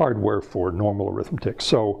hardware for normal arithmetic.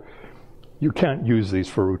 So you can't use these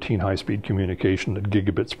for routine high-speed communication at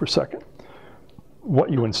gigabits per second.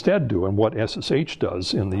 What you instead do, and what SSH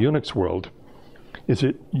does in the Unix world, is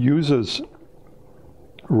it uses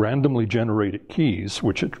randomly generated keys,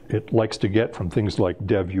 which it likes to get from things like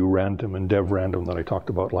dev-urandom and dev-random that I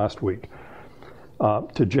talked about last week,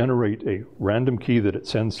 to generate a random key that it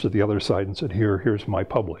sends to the other side and said, here's my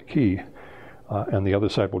public key. And the other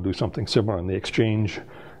side will do something similar, and they exchange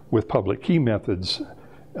with public key methods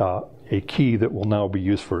a key that will now be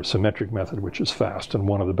used for a symmetric method, which is fast. And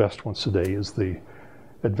one of the best ones today is the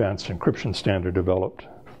advanced encryption standard developed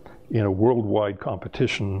in a worldwide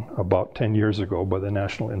competition about 10 years ago by the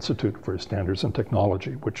National Institute for Standards and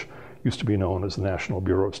Technology, which used to be known as the National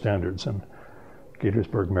Bureau of Standards in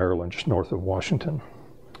Gaithersburg, Maryland, just north of Washington.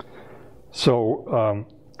 So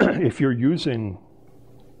if you're using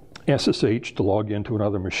SSH to log into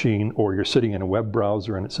another machine, or you're sitting in a web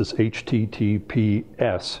browser and it says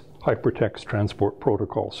HTTPS, Hypertext Transport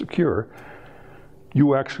Protocol Secure,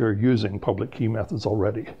 you actually are using public key methods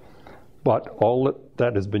already. But all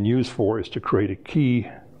that has been used for is to create a key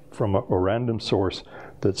from a random source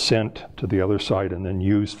that's sent to the other side and then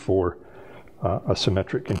used for a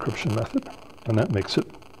symmetric encryption method. And that makes it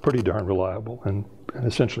pretty darn reliable and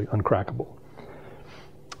essentially uncrackable.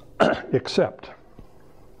 Except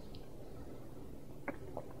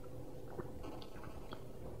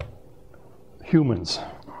humans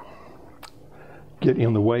get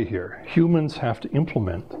in the way here. Humans have to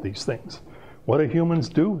implement these things. What do humans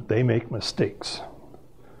do? They make mistakes.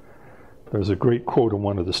 There's a great quote in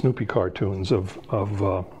one of the Snoopy cartoons of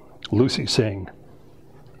Lucy saying,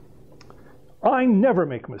 "I never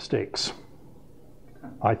make mistakes.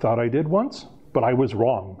 I thought I did once, but I was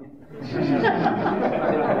wrong."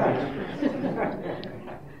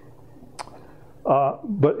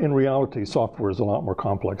 But in reality, software is a lot more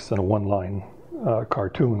complex than a one-line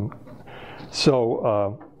cartoon.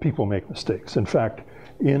 So people make mistakes. In fact,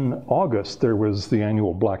 in August, there was the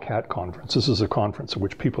annual Black Hat Conference. This is a conference in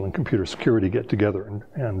which people in computer security get together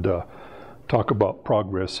and talk about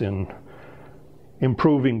progress in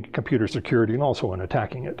improving computer security and also in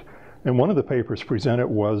attacking it. And one of the papers presented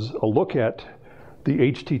was a look at the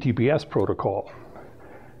HTTPS protocol.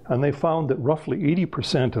 And they found that roughly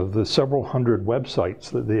 80% of the several hundred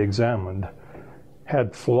websites that they examined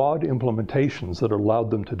had flawed implementations that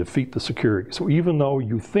allowed them to defeat the security. So even though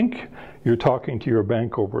you think you're talking to your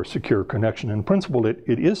bank over a secure connection, in principle it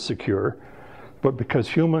is secure, but because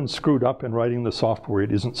humans screwed up in writing the software,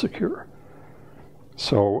 it isn't secure.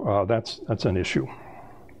 So that's an issue.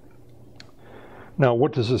 Now,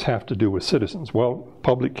 what does this have to do with citizens? Well,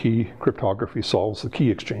 public key cryptography solves the key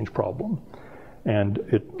exchange problem, and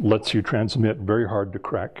it lets you transmit very hard to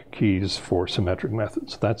crack keys for symmetric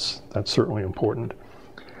methods. That's certainly important.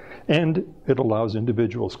 And it allows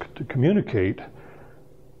individuals to communicate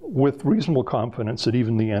with reasonable confidence that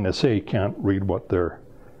even the NSA can't read what they're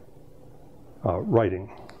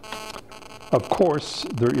writing. Of course,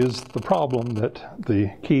 there is the problem that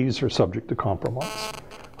the keys are subject to compromise.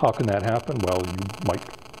 How can that happen? Well, you might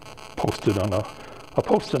post it on a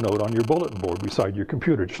Post-it note on your bulletin board beside your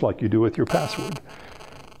computer, just like you do with your password,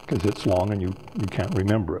 because it's long and you can't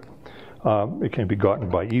remember it. It can be gotten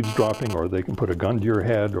by eavesdropping, or they can put a gun to your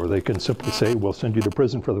head, or they can simply say, we'll send you to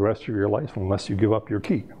prison for the rest of your life unless you give up your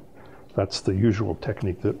key. That's the usual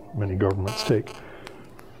technique that many governments take,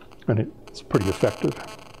 and it's pretty effective.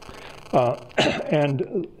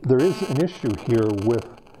 And there is an issue here with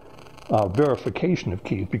verification of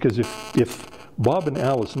keys, because if Bob and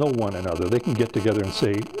Alice know one another, they can get together and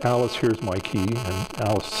say, Alice, here's my key, and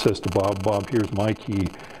Alice says to Bob, Bob, here's my key,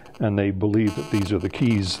 and they believe that these are the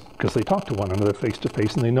keys because they talk to one another face to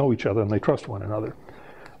face and they know each other and they trust one another.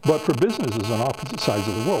 But for businesses on opposite sides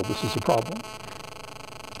of the world, this is a problem.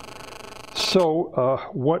 So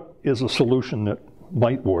what is a solution that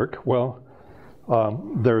might work? Well,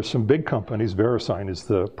 there are some big companies. VeriSign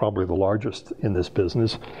is probably the largest in this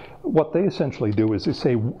business. What they essentially do is they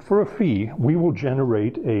say, for a fee, we will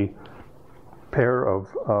generate a pair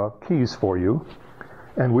of keys for you,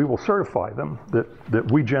 and we will certify them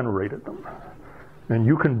that we generated them. And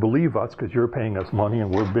you can believe us because you're paying us money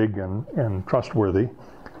and we're big and trustworthy.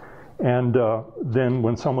 And then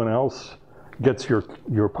when someone else gets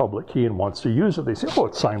your public key and wants to use it, they say, oh,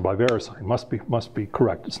 it's signed by VeriSign. Must be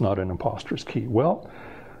correct. It's not an imposter's key. Well,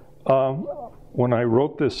 when I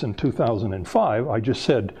wrote this in 2005, I just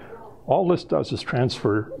said, all this does is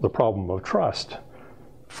transfer the problem of trust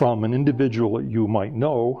from an individual that you might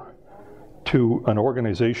know to an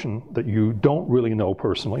organization that you don't really know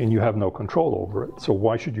personally and you have no control over it. So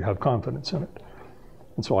why should you have confidence in it?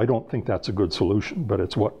 And so I don't think that's a good solution, but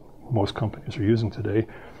it's what most companies are using today.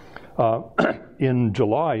 In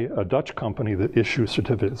July, a Dutch company that issues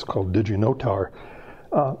certificates called DigiNotar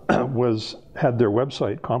had their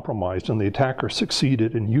website compromised, and the attacker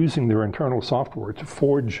succeeded in using their internal software to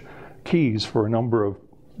forge keys for a number of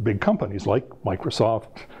big companies like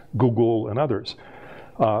Microsoft, Google, and others,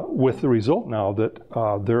 with the result now that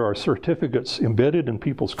there are certificates embedded in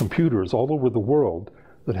people's computers all over the world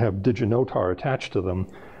that have DigiNotar attached to them,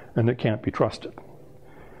 and it can't be trusted.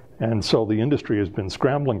 And so the industry has been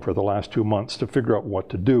scrambling for the last 2 months to figure out what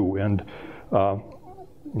to do. And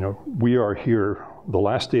we are here the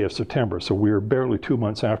last day of September, so we are barely 2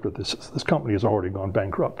 months after this. This company has already gone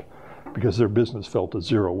bankrupt because their business fell to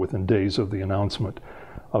zero within days of the announcement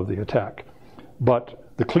of the attack.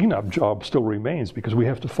 But the cleanup job still remains, because we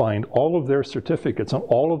have to find all of their certificates on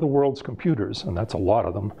all of the world's computers, and that's a lot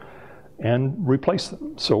of them, and replace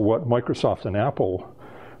them. So what Microsoft and Apple,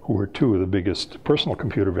 who are two of the biggest personal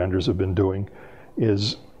computer vendors, have been doing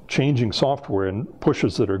is changing software, and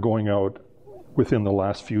pushes that are going out within the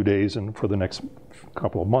last few days and for the next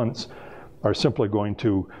couple of months are simply going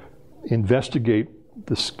to investigate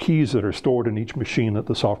the keys that are stored in each machine that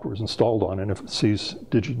the software is installed on, and if it sees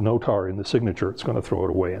DigiNotar in the signature, it's going to throw it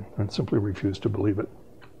away and simply refuse to believe it.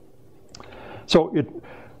 So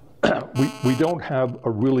we don't have a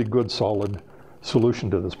really good, solid solution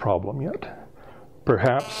to this problem yet.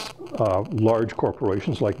 Perhaps large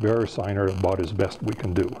corporations like VeriSign are about as best we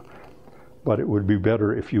can do, but it would be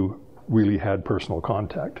better if you really had personal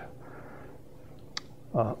contact.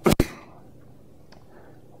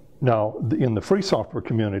 Now, in the free software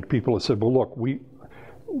community, people have said, well, look,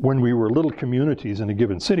 when we were little communities in a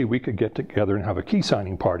given city, we could get together and have a key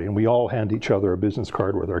signing party, and we all hand each other a business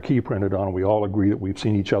card with our key printed on, and we all agree that we've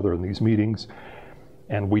seen each other in these meetings,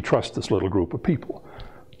 and we trust this little group of people.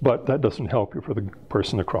 But that doesn't help you for the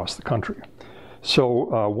person across the country.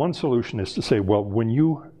 So one solution is to say, well, when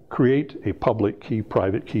you create a public key,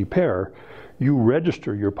 private key pair, you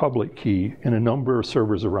register your public key in a number of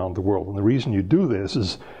servers around the world. And the reason you do this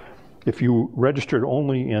is if you registered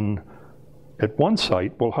only at one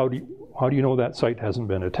site, well, how do you know that site hasn't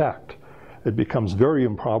been attacked? It becomes very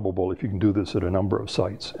improbable if you can do this at a number of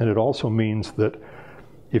sites. And it also means that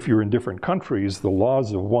if you're in different countries, the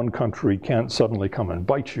laws of one country can't suddenly come and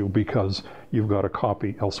bite you because you've got a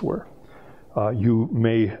copy elsewhere. You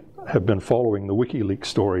may have been following the WikiLeaks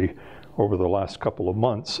story over the last couple of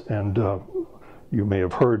months, and you may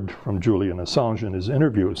have heard from Julian Assange in his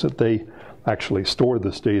interviews that they actually store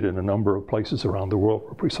this data in a number of places around the world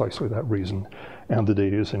for precisely that reason, and the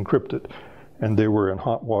data is encrypted. And they were in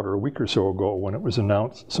hot water a week or so ago when it was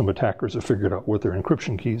announced some attackers have figured out what their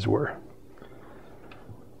encryption keys were.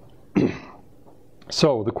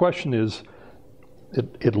 So the question is,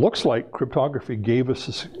 it looks like cryptography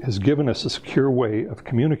has given us a secure way of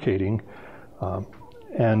communicating,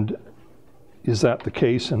 and is that the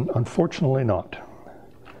case? And unfortunately not.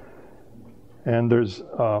 And there's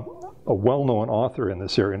a well-known author in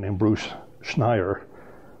this area named Bruce Schneier,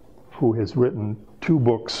 who has written 2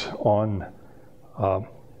 books on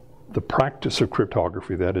the practice of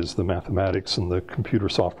cryptography, that is the mathematics and the computer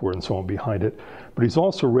software and so on behind it. But he's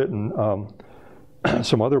also written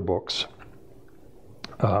some other books.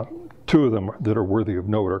 2 of them that are worthy of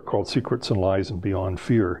note are called Secrets and Lies and Beyond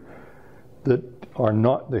Fear, that are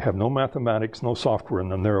not, they have no mathematics, no software in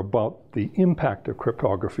them. They're about the impact of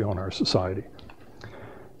cryptography on our society.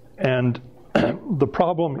 And the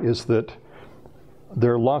problem is that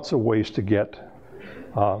there are lots of ways to get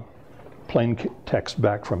plain text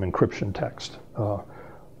back from encryption text.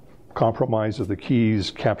 Compromise of the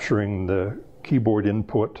keys, capturing the keyboard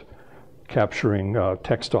input, capturing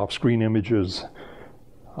text off screen images,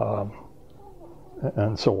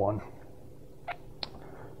 and so on.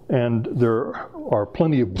 And there are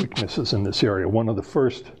plenty of weaknesses in this area. One of the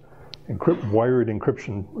first wireless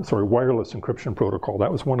encryption protocol,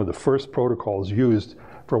 that was one of the first protocols used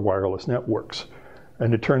for wireless networks.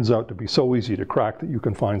 And it turns out to be so easy to crack that you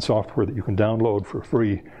can find software that you can download for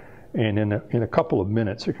free, and in a couple of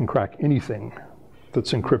minutes it can crack anything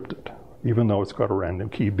that's encrypted, even though it's got a random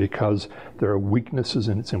key, because there are weaknesses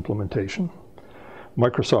in its implementation.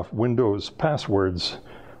 Microsoft Windows passwords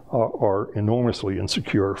are enormously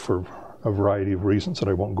insecure for a variety of reasons that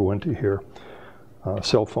I won't go into here.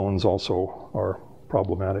 Cell phones also are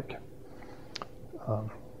problematic.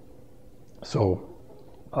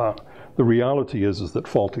 The reality is that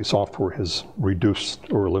faulty software has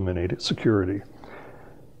reduced or eliminated security.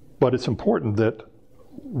 But it's important that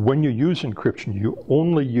when you use encryption, you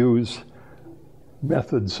only use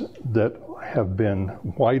methods that have been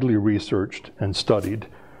widely researched and studied,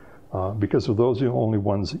 because of those are the only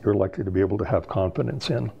ones that you're likely to be able to have confidence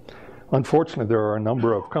in. Unfortunately, there are a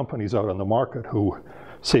number of companies out on the market who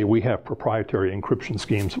say we have proprietary encryption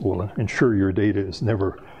schemes that will ensure your data is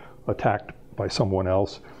never attacked by someone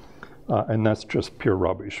else. And that's just pure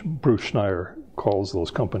rubbish. Bruce Schneier calls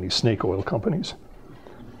those companies snake oil companies.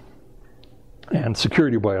 And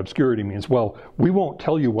security by obscurity means, well, we won't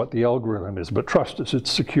tell you what the algorithm is, but trust us,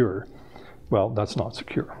 it's secure. Well, that's not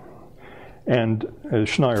secure. And as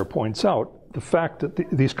Schneier points out, the fact that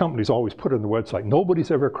these companies always put on the website,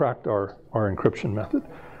 nobody's ever cracked our encryption method.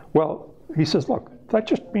 Well, he says, look, that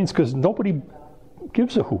just means because nobody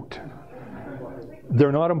gives a hoot.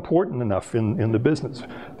 They're not important enough in the business.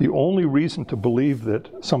 The only reason to believe that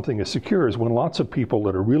something is secure is when lots of people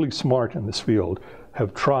that are really smart in this field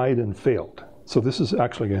have tried and failed. So this is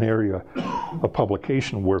actually an area of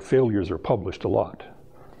publication where failures are published a lot.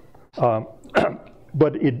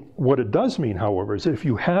 But what it does mean, however, is that if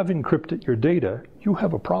you have encrypted your data, you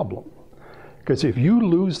have a problem. Because if you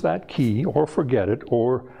lose that key or forget it,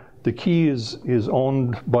 or the key is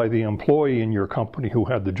owned by the employee in your company who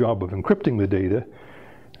had the job of encrypting the data,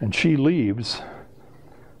 and she leaves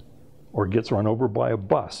or gets run over by a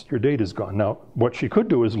bus, your data's gone. Now, what she could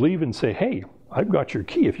do is leave and say, hey, I've got your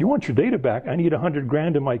key. If you want your data back, I need 100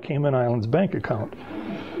 grand in my Cayman Islands bank account.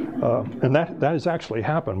 And that has actually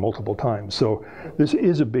happened multiple times. So this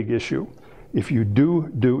is a big issue. If you do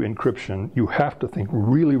encryption, you have to think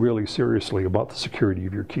really, really seriously about the security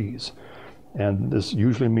of your keys. And this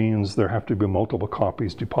usually means there have to be multiple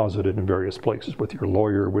copies deposited in various places with your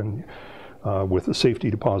lawyer, with a safety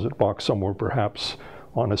deposit box somewhere, perhaps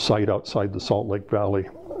on a site outside the Salt Lake Valley,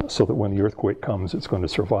 so that when the earthquake comes, it's going to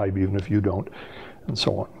survive even if you don't, and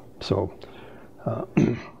so on. So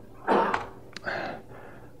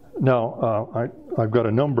now I've got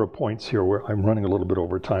a number of points here where I'm running a little bit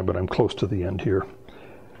over time, but I'm close to the end here.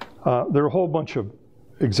 There are a whole bunch of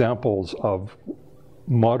examples of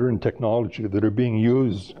modern technology that are being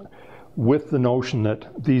used with the notion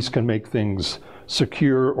that these can make things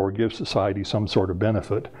secure or give society some sort of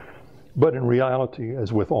benefit. But in reality,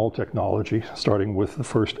 as with all technology, starting with the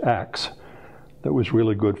first axe that was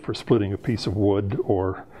really good for splitting a piece of wood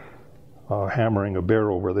or hammering a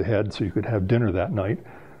bear over the head so you could have dinner that night,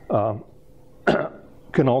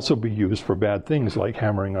 can also be used for bad things like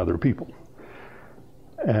hammering other people.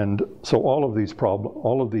 And so all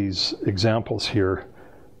of these examples here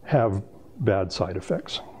have bad side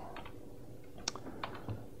effects.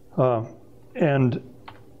 And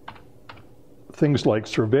things like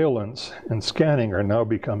surveillance and scanning are now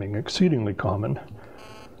becoming exceedingly common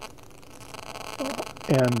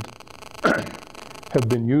and have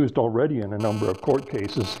been used already in a number of court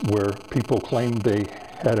cases where people claimed they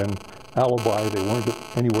had an alibi. They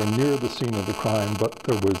weren't anywhere near the scene of the crime, but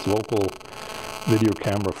there was local video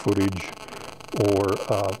camera footage or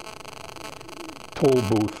toll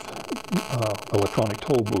booth, electronic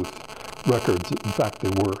toll booth records that in fact they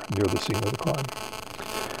were near the scene of the crime.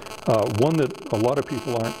 One that a lot of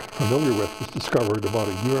people aren't familiar with was discovered about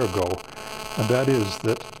a year ago, and that is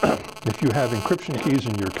that if you have encryption keys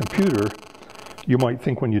in your computer, you might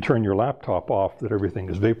think when you turn your laptop off that everything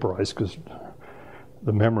is vaporized because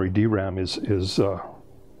the memory DRAM is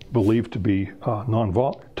believed to be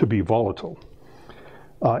volatile.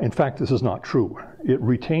 In fact, this is not true. It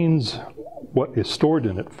retains what is stored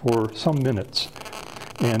in it for some minutes.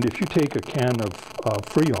 And if you take a can of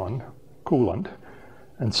Freon coolant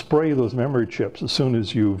and spray those memory chips as soon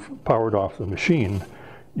as you've powered off the machine,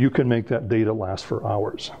 you can make that data last for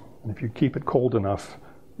hours. And if you keep it cold enough,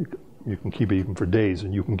 you can keep it even for days,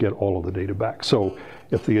 and you can get all of the data back. So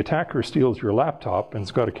if the attacker steals your laptop and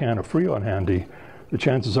it's got a can of Freon handy, the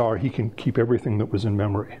chances are he can keep everything that was in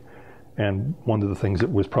memory. And one of the things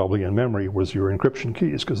that was probably in memory was your encryption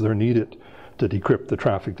keys, because they're needed to decrypt the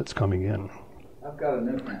traffic that's coming in. I've got a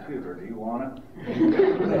new computer. Do you want it?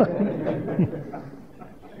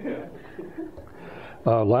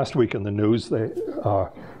 Last week in the news, there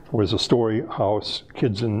was a story how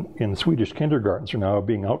kids in Swedish kindergartens are now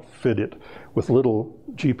being outfitted with little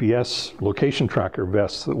GPS location tracker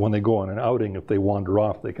vests that when they go on an outing, if they wander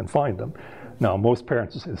off, they can find them. Now, most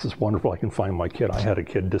parents say, this is wonderful, I can find my kid. I had a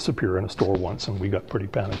kid disappear in a store once and we got pretty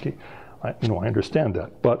panicky. I understand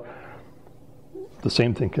that, but the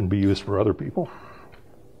same thing can be used for other people.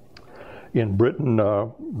 In Britain,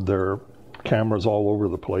 there are cameras all over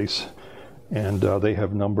the place, and they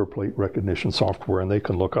have number plate recognition software, and they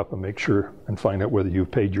can look up and make sure and find out whether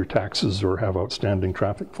you've paid your taxes or have outstanding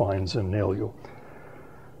traffic fines and nail you.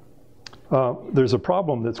 There's a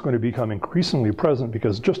problem that's going to become increasingly present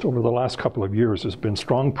because just over the last couple of years there's been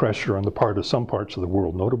strong pressure on the part of some parts of the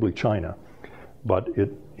world, notably China, but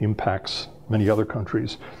it impacts many other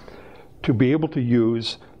countries, to be able to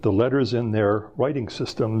use the letters in their writing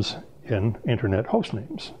systems in internet host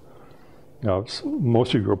names. Now,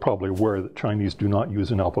 most of you are probably aware that Chinese do not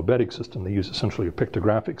use an alphabetic system. They use essentially a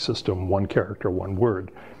pictographic system, one character, one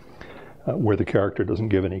word, where the character doesn't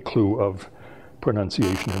give any clue of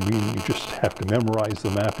pronunciation and meaning. You just have to memorize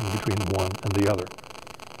the mapping between one and the other.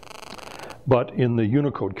 But in the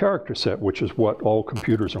Unicode character set, which is what all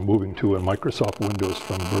computers are moving to, and Microsoft Windows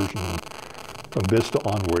from Vista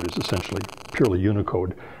onward is essentially purely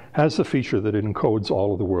Unicode, has the feature that it encodes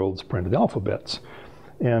all of the world's printed alphabets.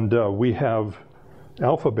 And we have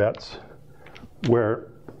alphabets where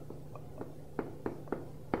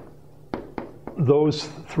those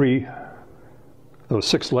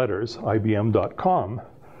 6 letters, IBM.com,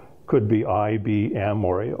 could be I, B, M,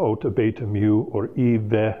 or Iota, Beta, Mu, or I,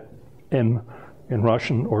 V, M in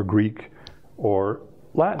Russian or Greek or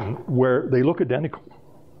Latin, where they look identical.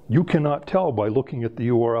 You cannot tell by looking at the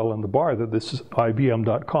URL in the bar that this is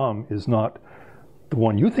IBM.com is not the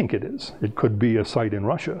one you think it is. It could be a site in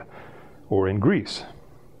Russia or in Greece.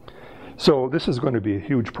 So this is going to be a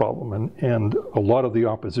huge problem, and a lot of the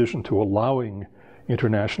opposition to allowing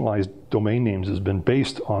internationalized domain names has been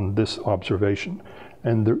based on this observation.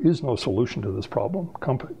 And there is no solution to this problem.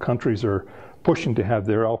 Countries are pushing to have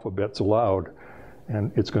their alphabets allowed,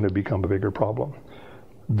 and it's going to become a bigger problem.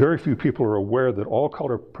 Very few people are aware that all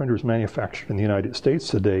color printers manufactured in the United States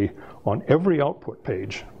today, on every output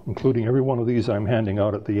page, including every one of these I'm handing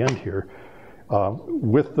out at the end here,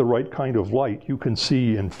 with the right kind of light, you can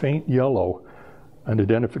see in faint yellow an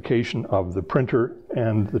identification of the printer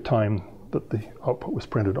and the time that the output was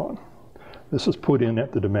printed on. This is put in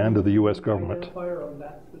at the demand of the US government. Identifier on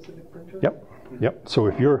that specific printer? Yep. So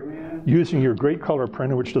if you're using your great color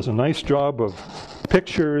printer, which does a nice job of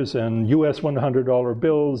pictures and US $100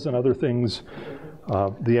 bills and other things,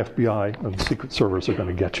 the FBI and the Secret Service are going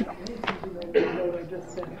to get you.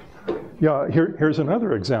 Yeah, here's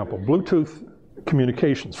another example. Bluetooth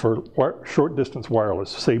communications for short distance wireless,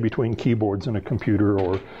 say between keyboards in a computer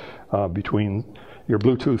or between your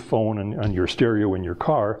Bluetooth phone and your stereo in your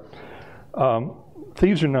car.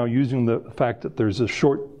 Thieves are now using the fact that there's a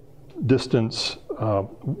short distance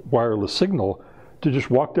wireless signal to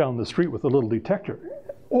just walk down the street with a little detector.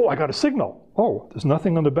 Oh, I got a signal. Oh, there's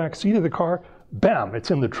nothing on the back seat of the car. Bam,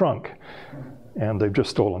 it's in the trunk. And they've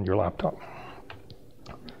just stolen your laptop.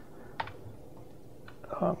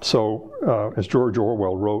 As George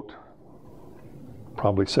Orwell wrote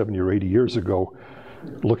probably 70 or 80 years ago,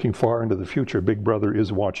 looking far into the future, Big Brother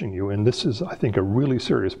is watching you. And this is, I think, a really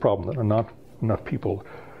serious problem that not enough people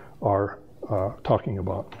are talking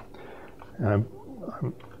about. And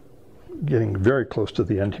I'm getting very close to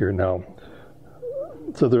the end here now.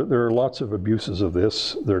 So there are lots of abuses of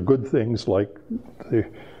this. There are good things like the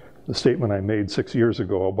statement I made 6 years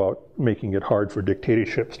ago about making it hard for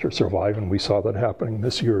dictatorships to survive, and we saw that happening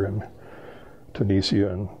this year in Tunisia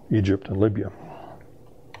and Egypt and Libya.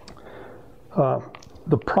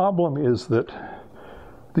 The problem is that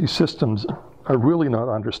these systems are really not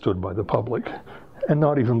understood by the public, and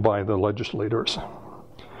not even by the legislators.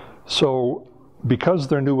 So because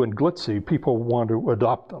they're new and glitzy, people want to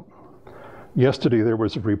adopt them. Yesterday there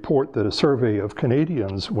was a report that a survey of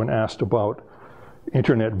Canadians, when asked about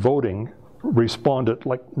internet voting, responded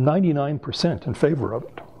like 99% in favor of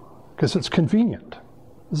it, because it's convenient.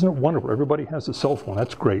 Isn't it wonderful? Everybody has a cell phone,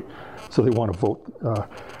 that's great. So they want to vote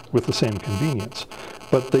with the same convenience.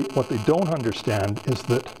 But what they don't understand is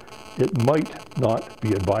that it might not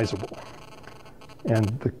be advisable. And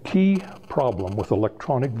the key problem with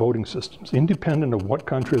electronic voting systems, independent of what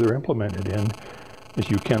country they're implemented in, is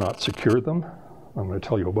you cannot secure them. I'm going to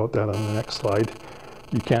tell you about that on the next slide.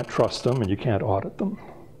 You can't trust them and you can't audit them.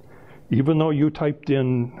 Even though you typed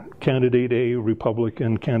in candidate A,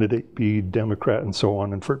 Republican, candidate B, Democrat, and so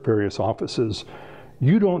on, and for various offices,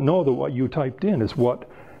 you don't know that what you typed in is what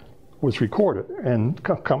was recorded. And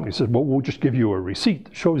companies said, well, we'll just give you a receipt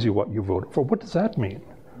that shows you what you voted for. What does that mean?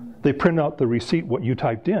 They print out the receipt, what you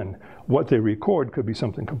typed in. What they record could be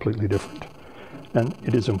something completely different. And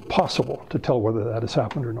it is impossible to tell whether that has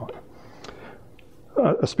happened or not.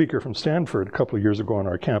 A speaker from Stanford a couple of years ago on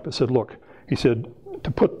our campus said, look, he said,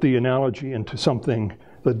 to put the analogy into something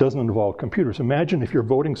that doesn't involve computers, imagine if your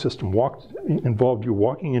voting system involved you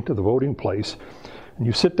walking into the voting place, and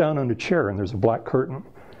you sit down on a chair and there's a black curtain,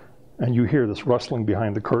 and you hear this rustling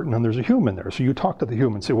behind the curtain, and there's a human there. So you talk to the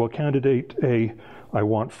human and say, well, candidate A, I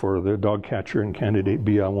want for the dog catcher, and candidate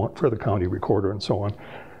B, I want for the county recorder, and so on.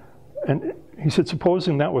 And he said,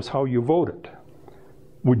 supposing that was how you voted,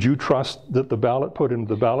 would you trust that the ballot put into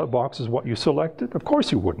the ballot box is what you selected? Of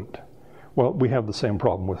course you wouldn't. Well, we have the same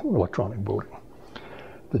problem with electronic voting.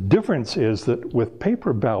 The difference is that with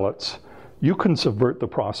paper ballots, you can subvert the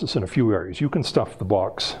process in a few areas. You can stuff the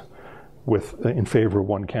box with in favor of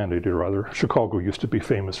one candidate or other. Chicago used to be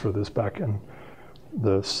famous for this back in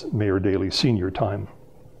the Mayor Daley senior time.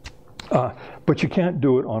 But you can't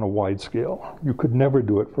do it on a wide scale. You could never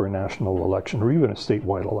do it for a national election or even a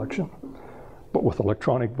statewide election. But with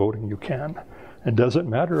electronic voting, you can. And does it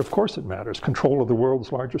matter? Of course it matters. Control of the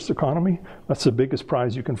world's largest economy, that's the biggest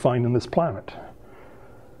prize you can find in this planet.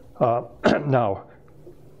 Now,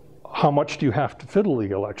 how much do you have to fiddle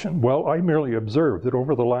the election? Well, I merely observed that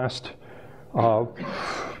over the last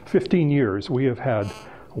 15 years, we have had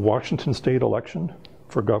a Washington state election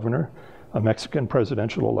for governor, a Mexican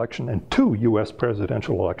presidential election, and 2 US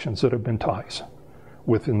presidential elections that have been ties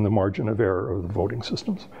within the margin of error of the voting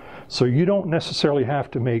systems. So you don't necessarily have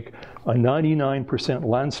to make a 99%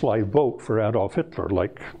 landslide vote for Adolf Hitler,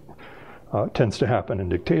 like tends to happen in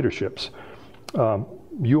dictatorships.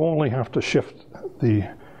 You only have to shift the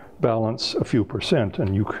balance a few percent,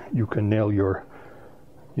 and you can nail your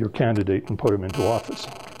candidate and put him into office.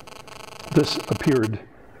 This appeared,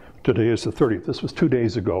 today is the 30th, this was 2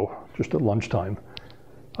 days ago, just at lunchtime.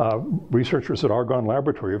 Researchers at Argonne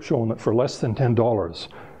Laboratory have shown that for less than $10,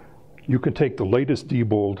 you can take the latest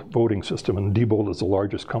Diebold voting system, and Diebold is the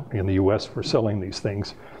largest company in the US for selling these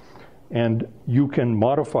things, and you can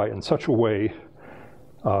modify it in such a way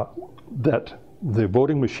that the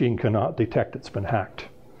voting machine cannot detect it's been hacked,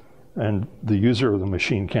 and the user of the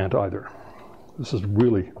machine can't either. This is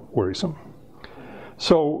really worrisome.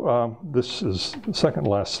 So this is the second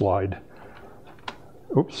last slide.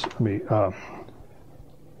 Oops,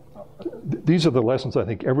 these are the lessons I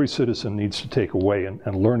think every citizen needs to take away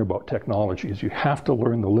and learn about technology. Is you have to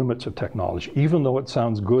learn the limits of technology. Even though it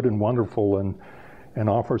sounds good and wonderful and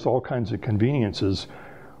offers all kinds of conveniences,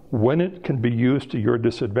 when it can be used to your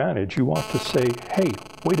disadvantage, you want to say, hey,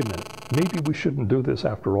 wait a minute, maybe we shouldn't do this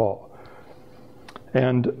after all.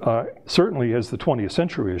 And certainly, as the 20th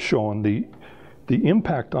century has shown, the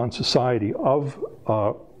impact on society of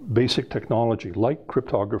basic technology like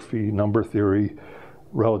cryptography, number theory,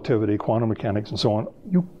 relativity, quantum mechanics, and so on,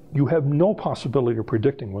 you have no possibility of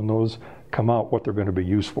predicting when those come out what they're going to be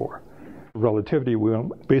used for. Relativity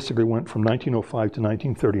basically went from 1905 to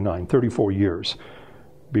 1939, 34 years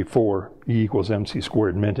before E equals mc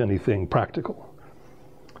squared meant anything practical.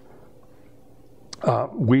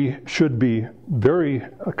 We should be very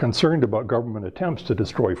concerned about government attempts to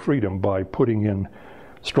destroy freedom by putting in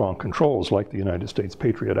strong controls like the United States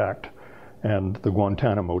Patriot Act and the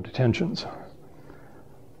Guantanamo detentions.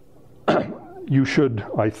 You should,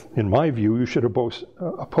 in my view, you should oppose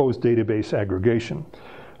database aggregation.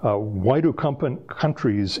 Why do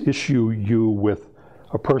countries issue you with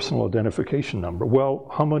a personal identification number? Well,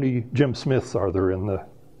 how many Jim Smiths are there in the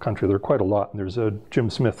country? There are quite a lot, and there's a Jim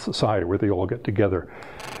Smith Society where they all get together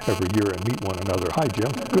every year and meet one another. Hi,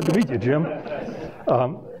 Jim. Good to meet you, Jim.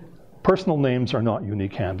 Personal names are not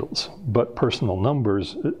unique handles, but personal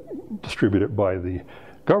numbers distributed by the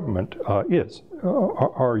government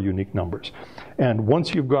are unique numbers. And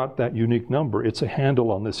once you've got that unique number, it's a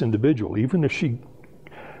handle on this individual. Even if she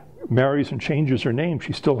marries and changes her name,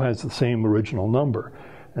 she still has the same original number.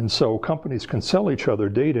 And so companies can sell each other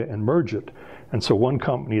data and merge it. And so one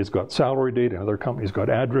company has got salary data, another company's got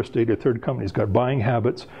address data, a third company's got buying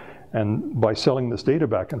habits. And by selling this data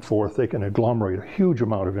back and forth, they can agglomerate a huge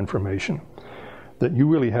amount of information that you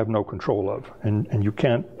really have no control of. And you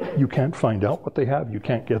can't find out what they have. You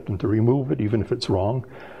can't get them to remove it, even if it's wrong.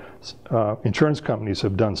 Insurance companies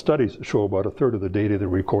have done studies that show about a third of the data they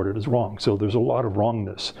recorded is wrong. So there's a lot of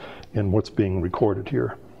wrongness in what's being recorded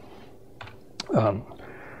here. The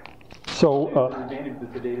advantage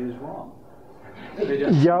that the data is wrong.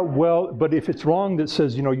 Yeah, well, but if it's wrong that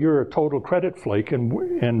says, you know, you're a total credit flake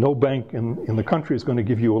and no bank in the country is going to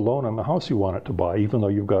give you a loan on the house you want it to buy, even though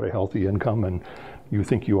you've got a healthy income and you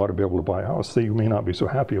think you ought to be able to buy a house, so you may not be so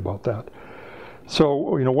happy about that.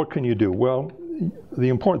 So, you know, what can you do? Well, the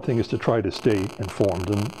important thing is to try to stay informed,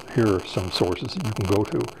 and here are some sources that you can go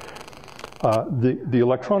to. The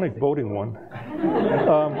electronic voting one,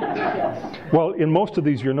 well, in most of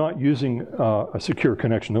these you're not using a secure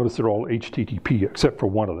connection. Notice they're all HTTP except for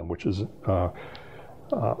one of them, which is,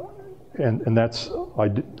 and that's, I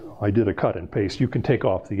did a cut and paste. You can take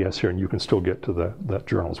off the S here and you can still get to that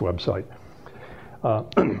journal's website.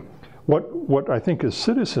 What I think as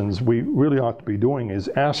citizens we really ought to be doing is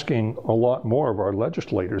asking a lot more of our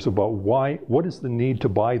legislators about what is the need to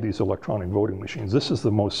buy these electronic voting machines. This is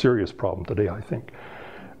the most serious problem today, I think.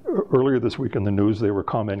 Earlier this week in the news they were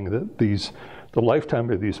commenting that the lifetime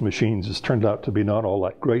of these machines has turned out to be not all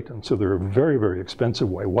that great, and so they're a very, very expensive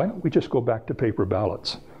way. Why don't we just go back to paper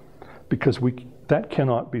ballots? Because that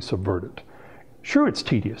cannot be subverted. Sure, it's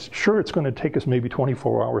tedious. Sure, it's going to take us maybe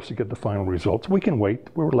 24 hours to get the final results. We can wait.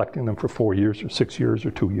 We're electing them for 4 years or 6 years or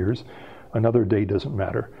 2 years. Another day doesn't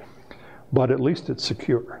matter. But at least it's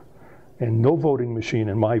secure. And no voting machine,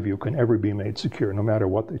 in my view, can ever be made secure, no matter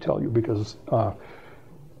what they tell you, because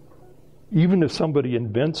even if somebody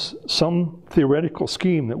invents some theoretical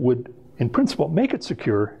scheme that would, in principle, make it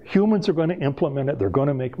secure, humans are going to implement it. They're going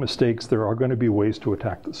to make mistakes. There are going to be ways to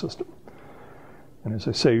attack the system. And as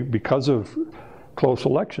I say, because of close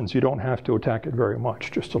elections, you don't have to attack it very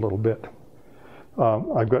much, just a little bit.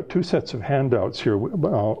 I've got two sets of handouts here.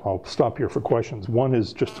 I'll stop here for questions. One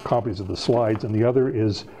is just copies of the slides, and the other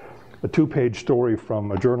is a two-page story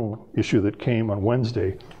from a journal issue that came on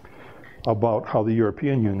Wednesday about how the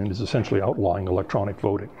European Union is essentially outlawing electronic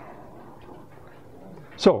voting.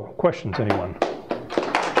 So, questions, anyone?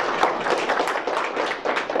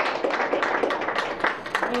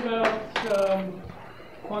 What about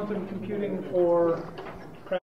quantum computing for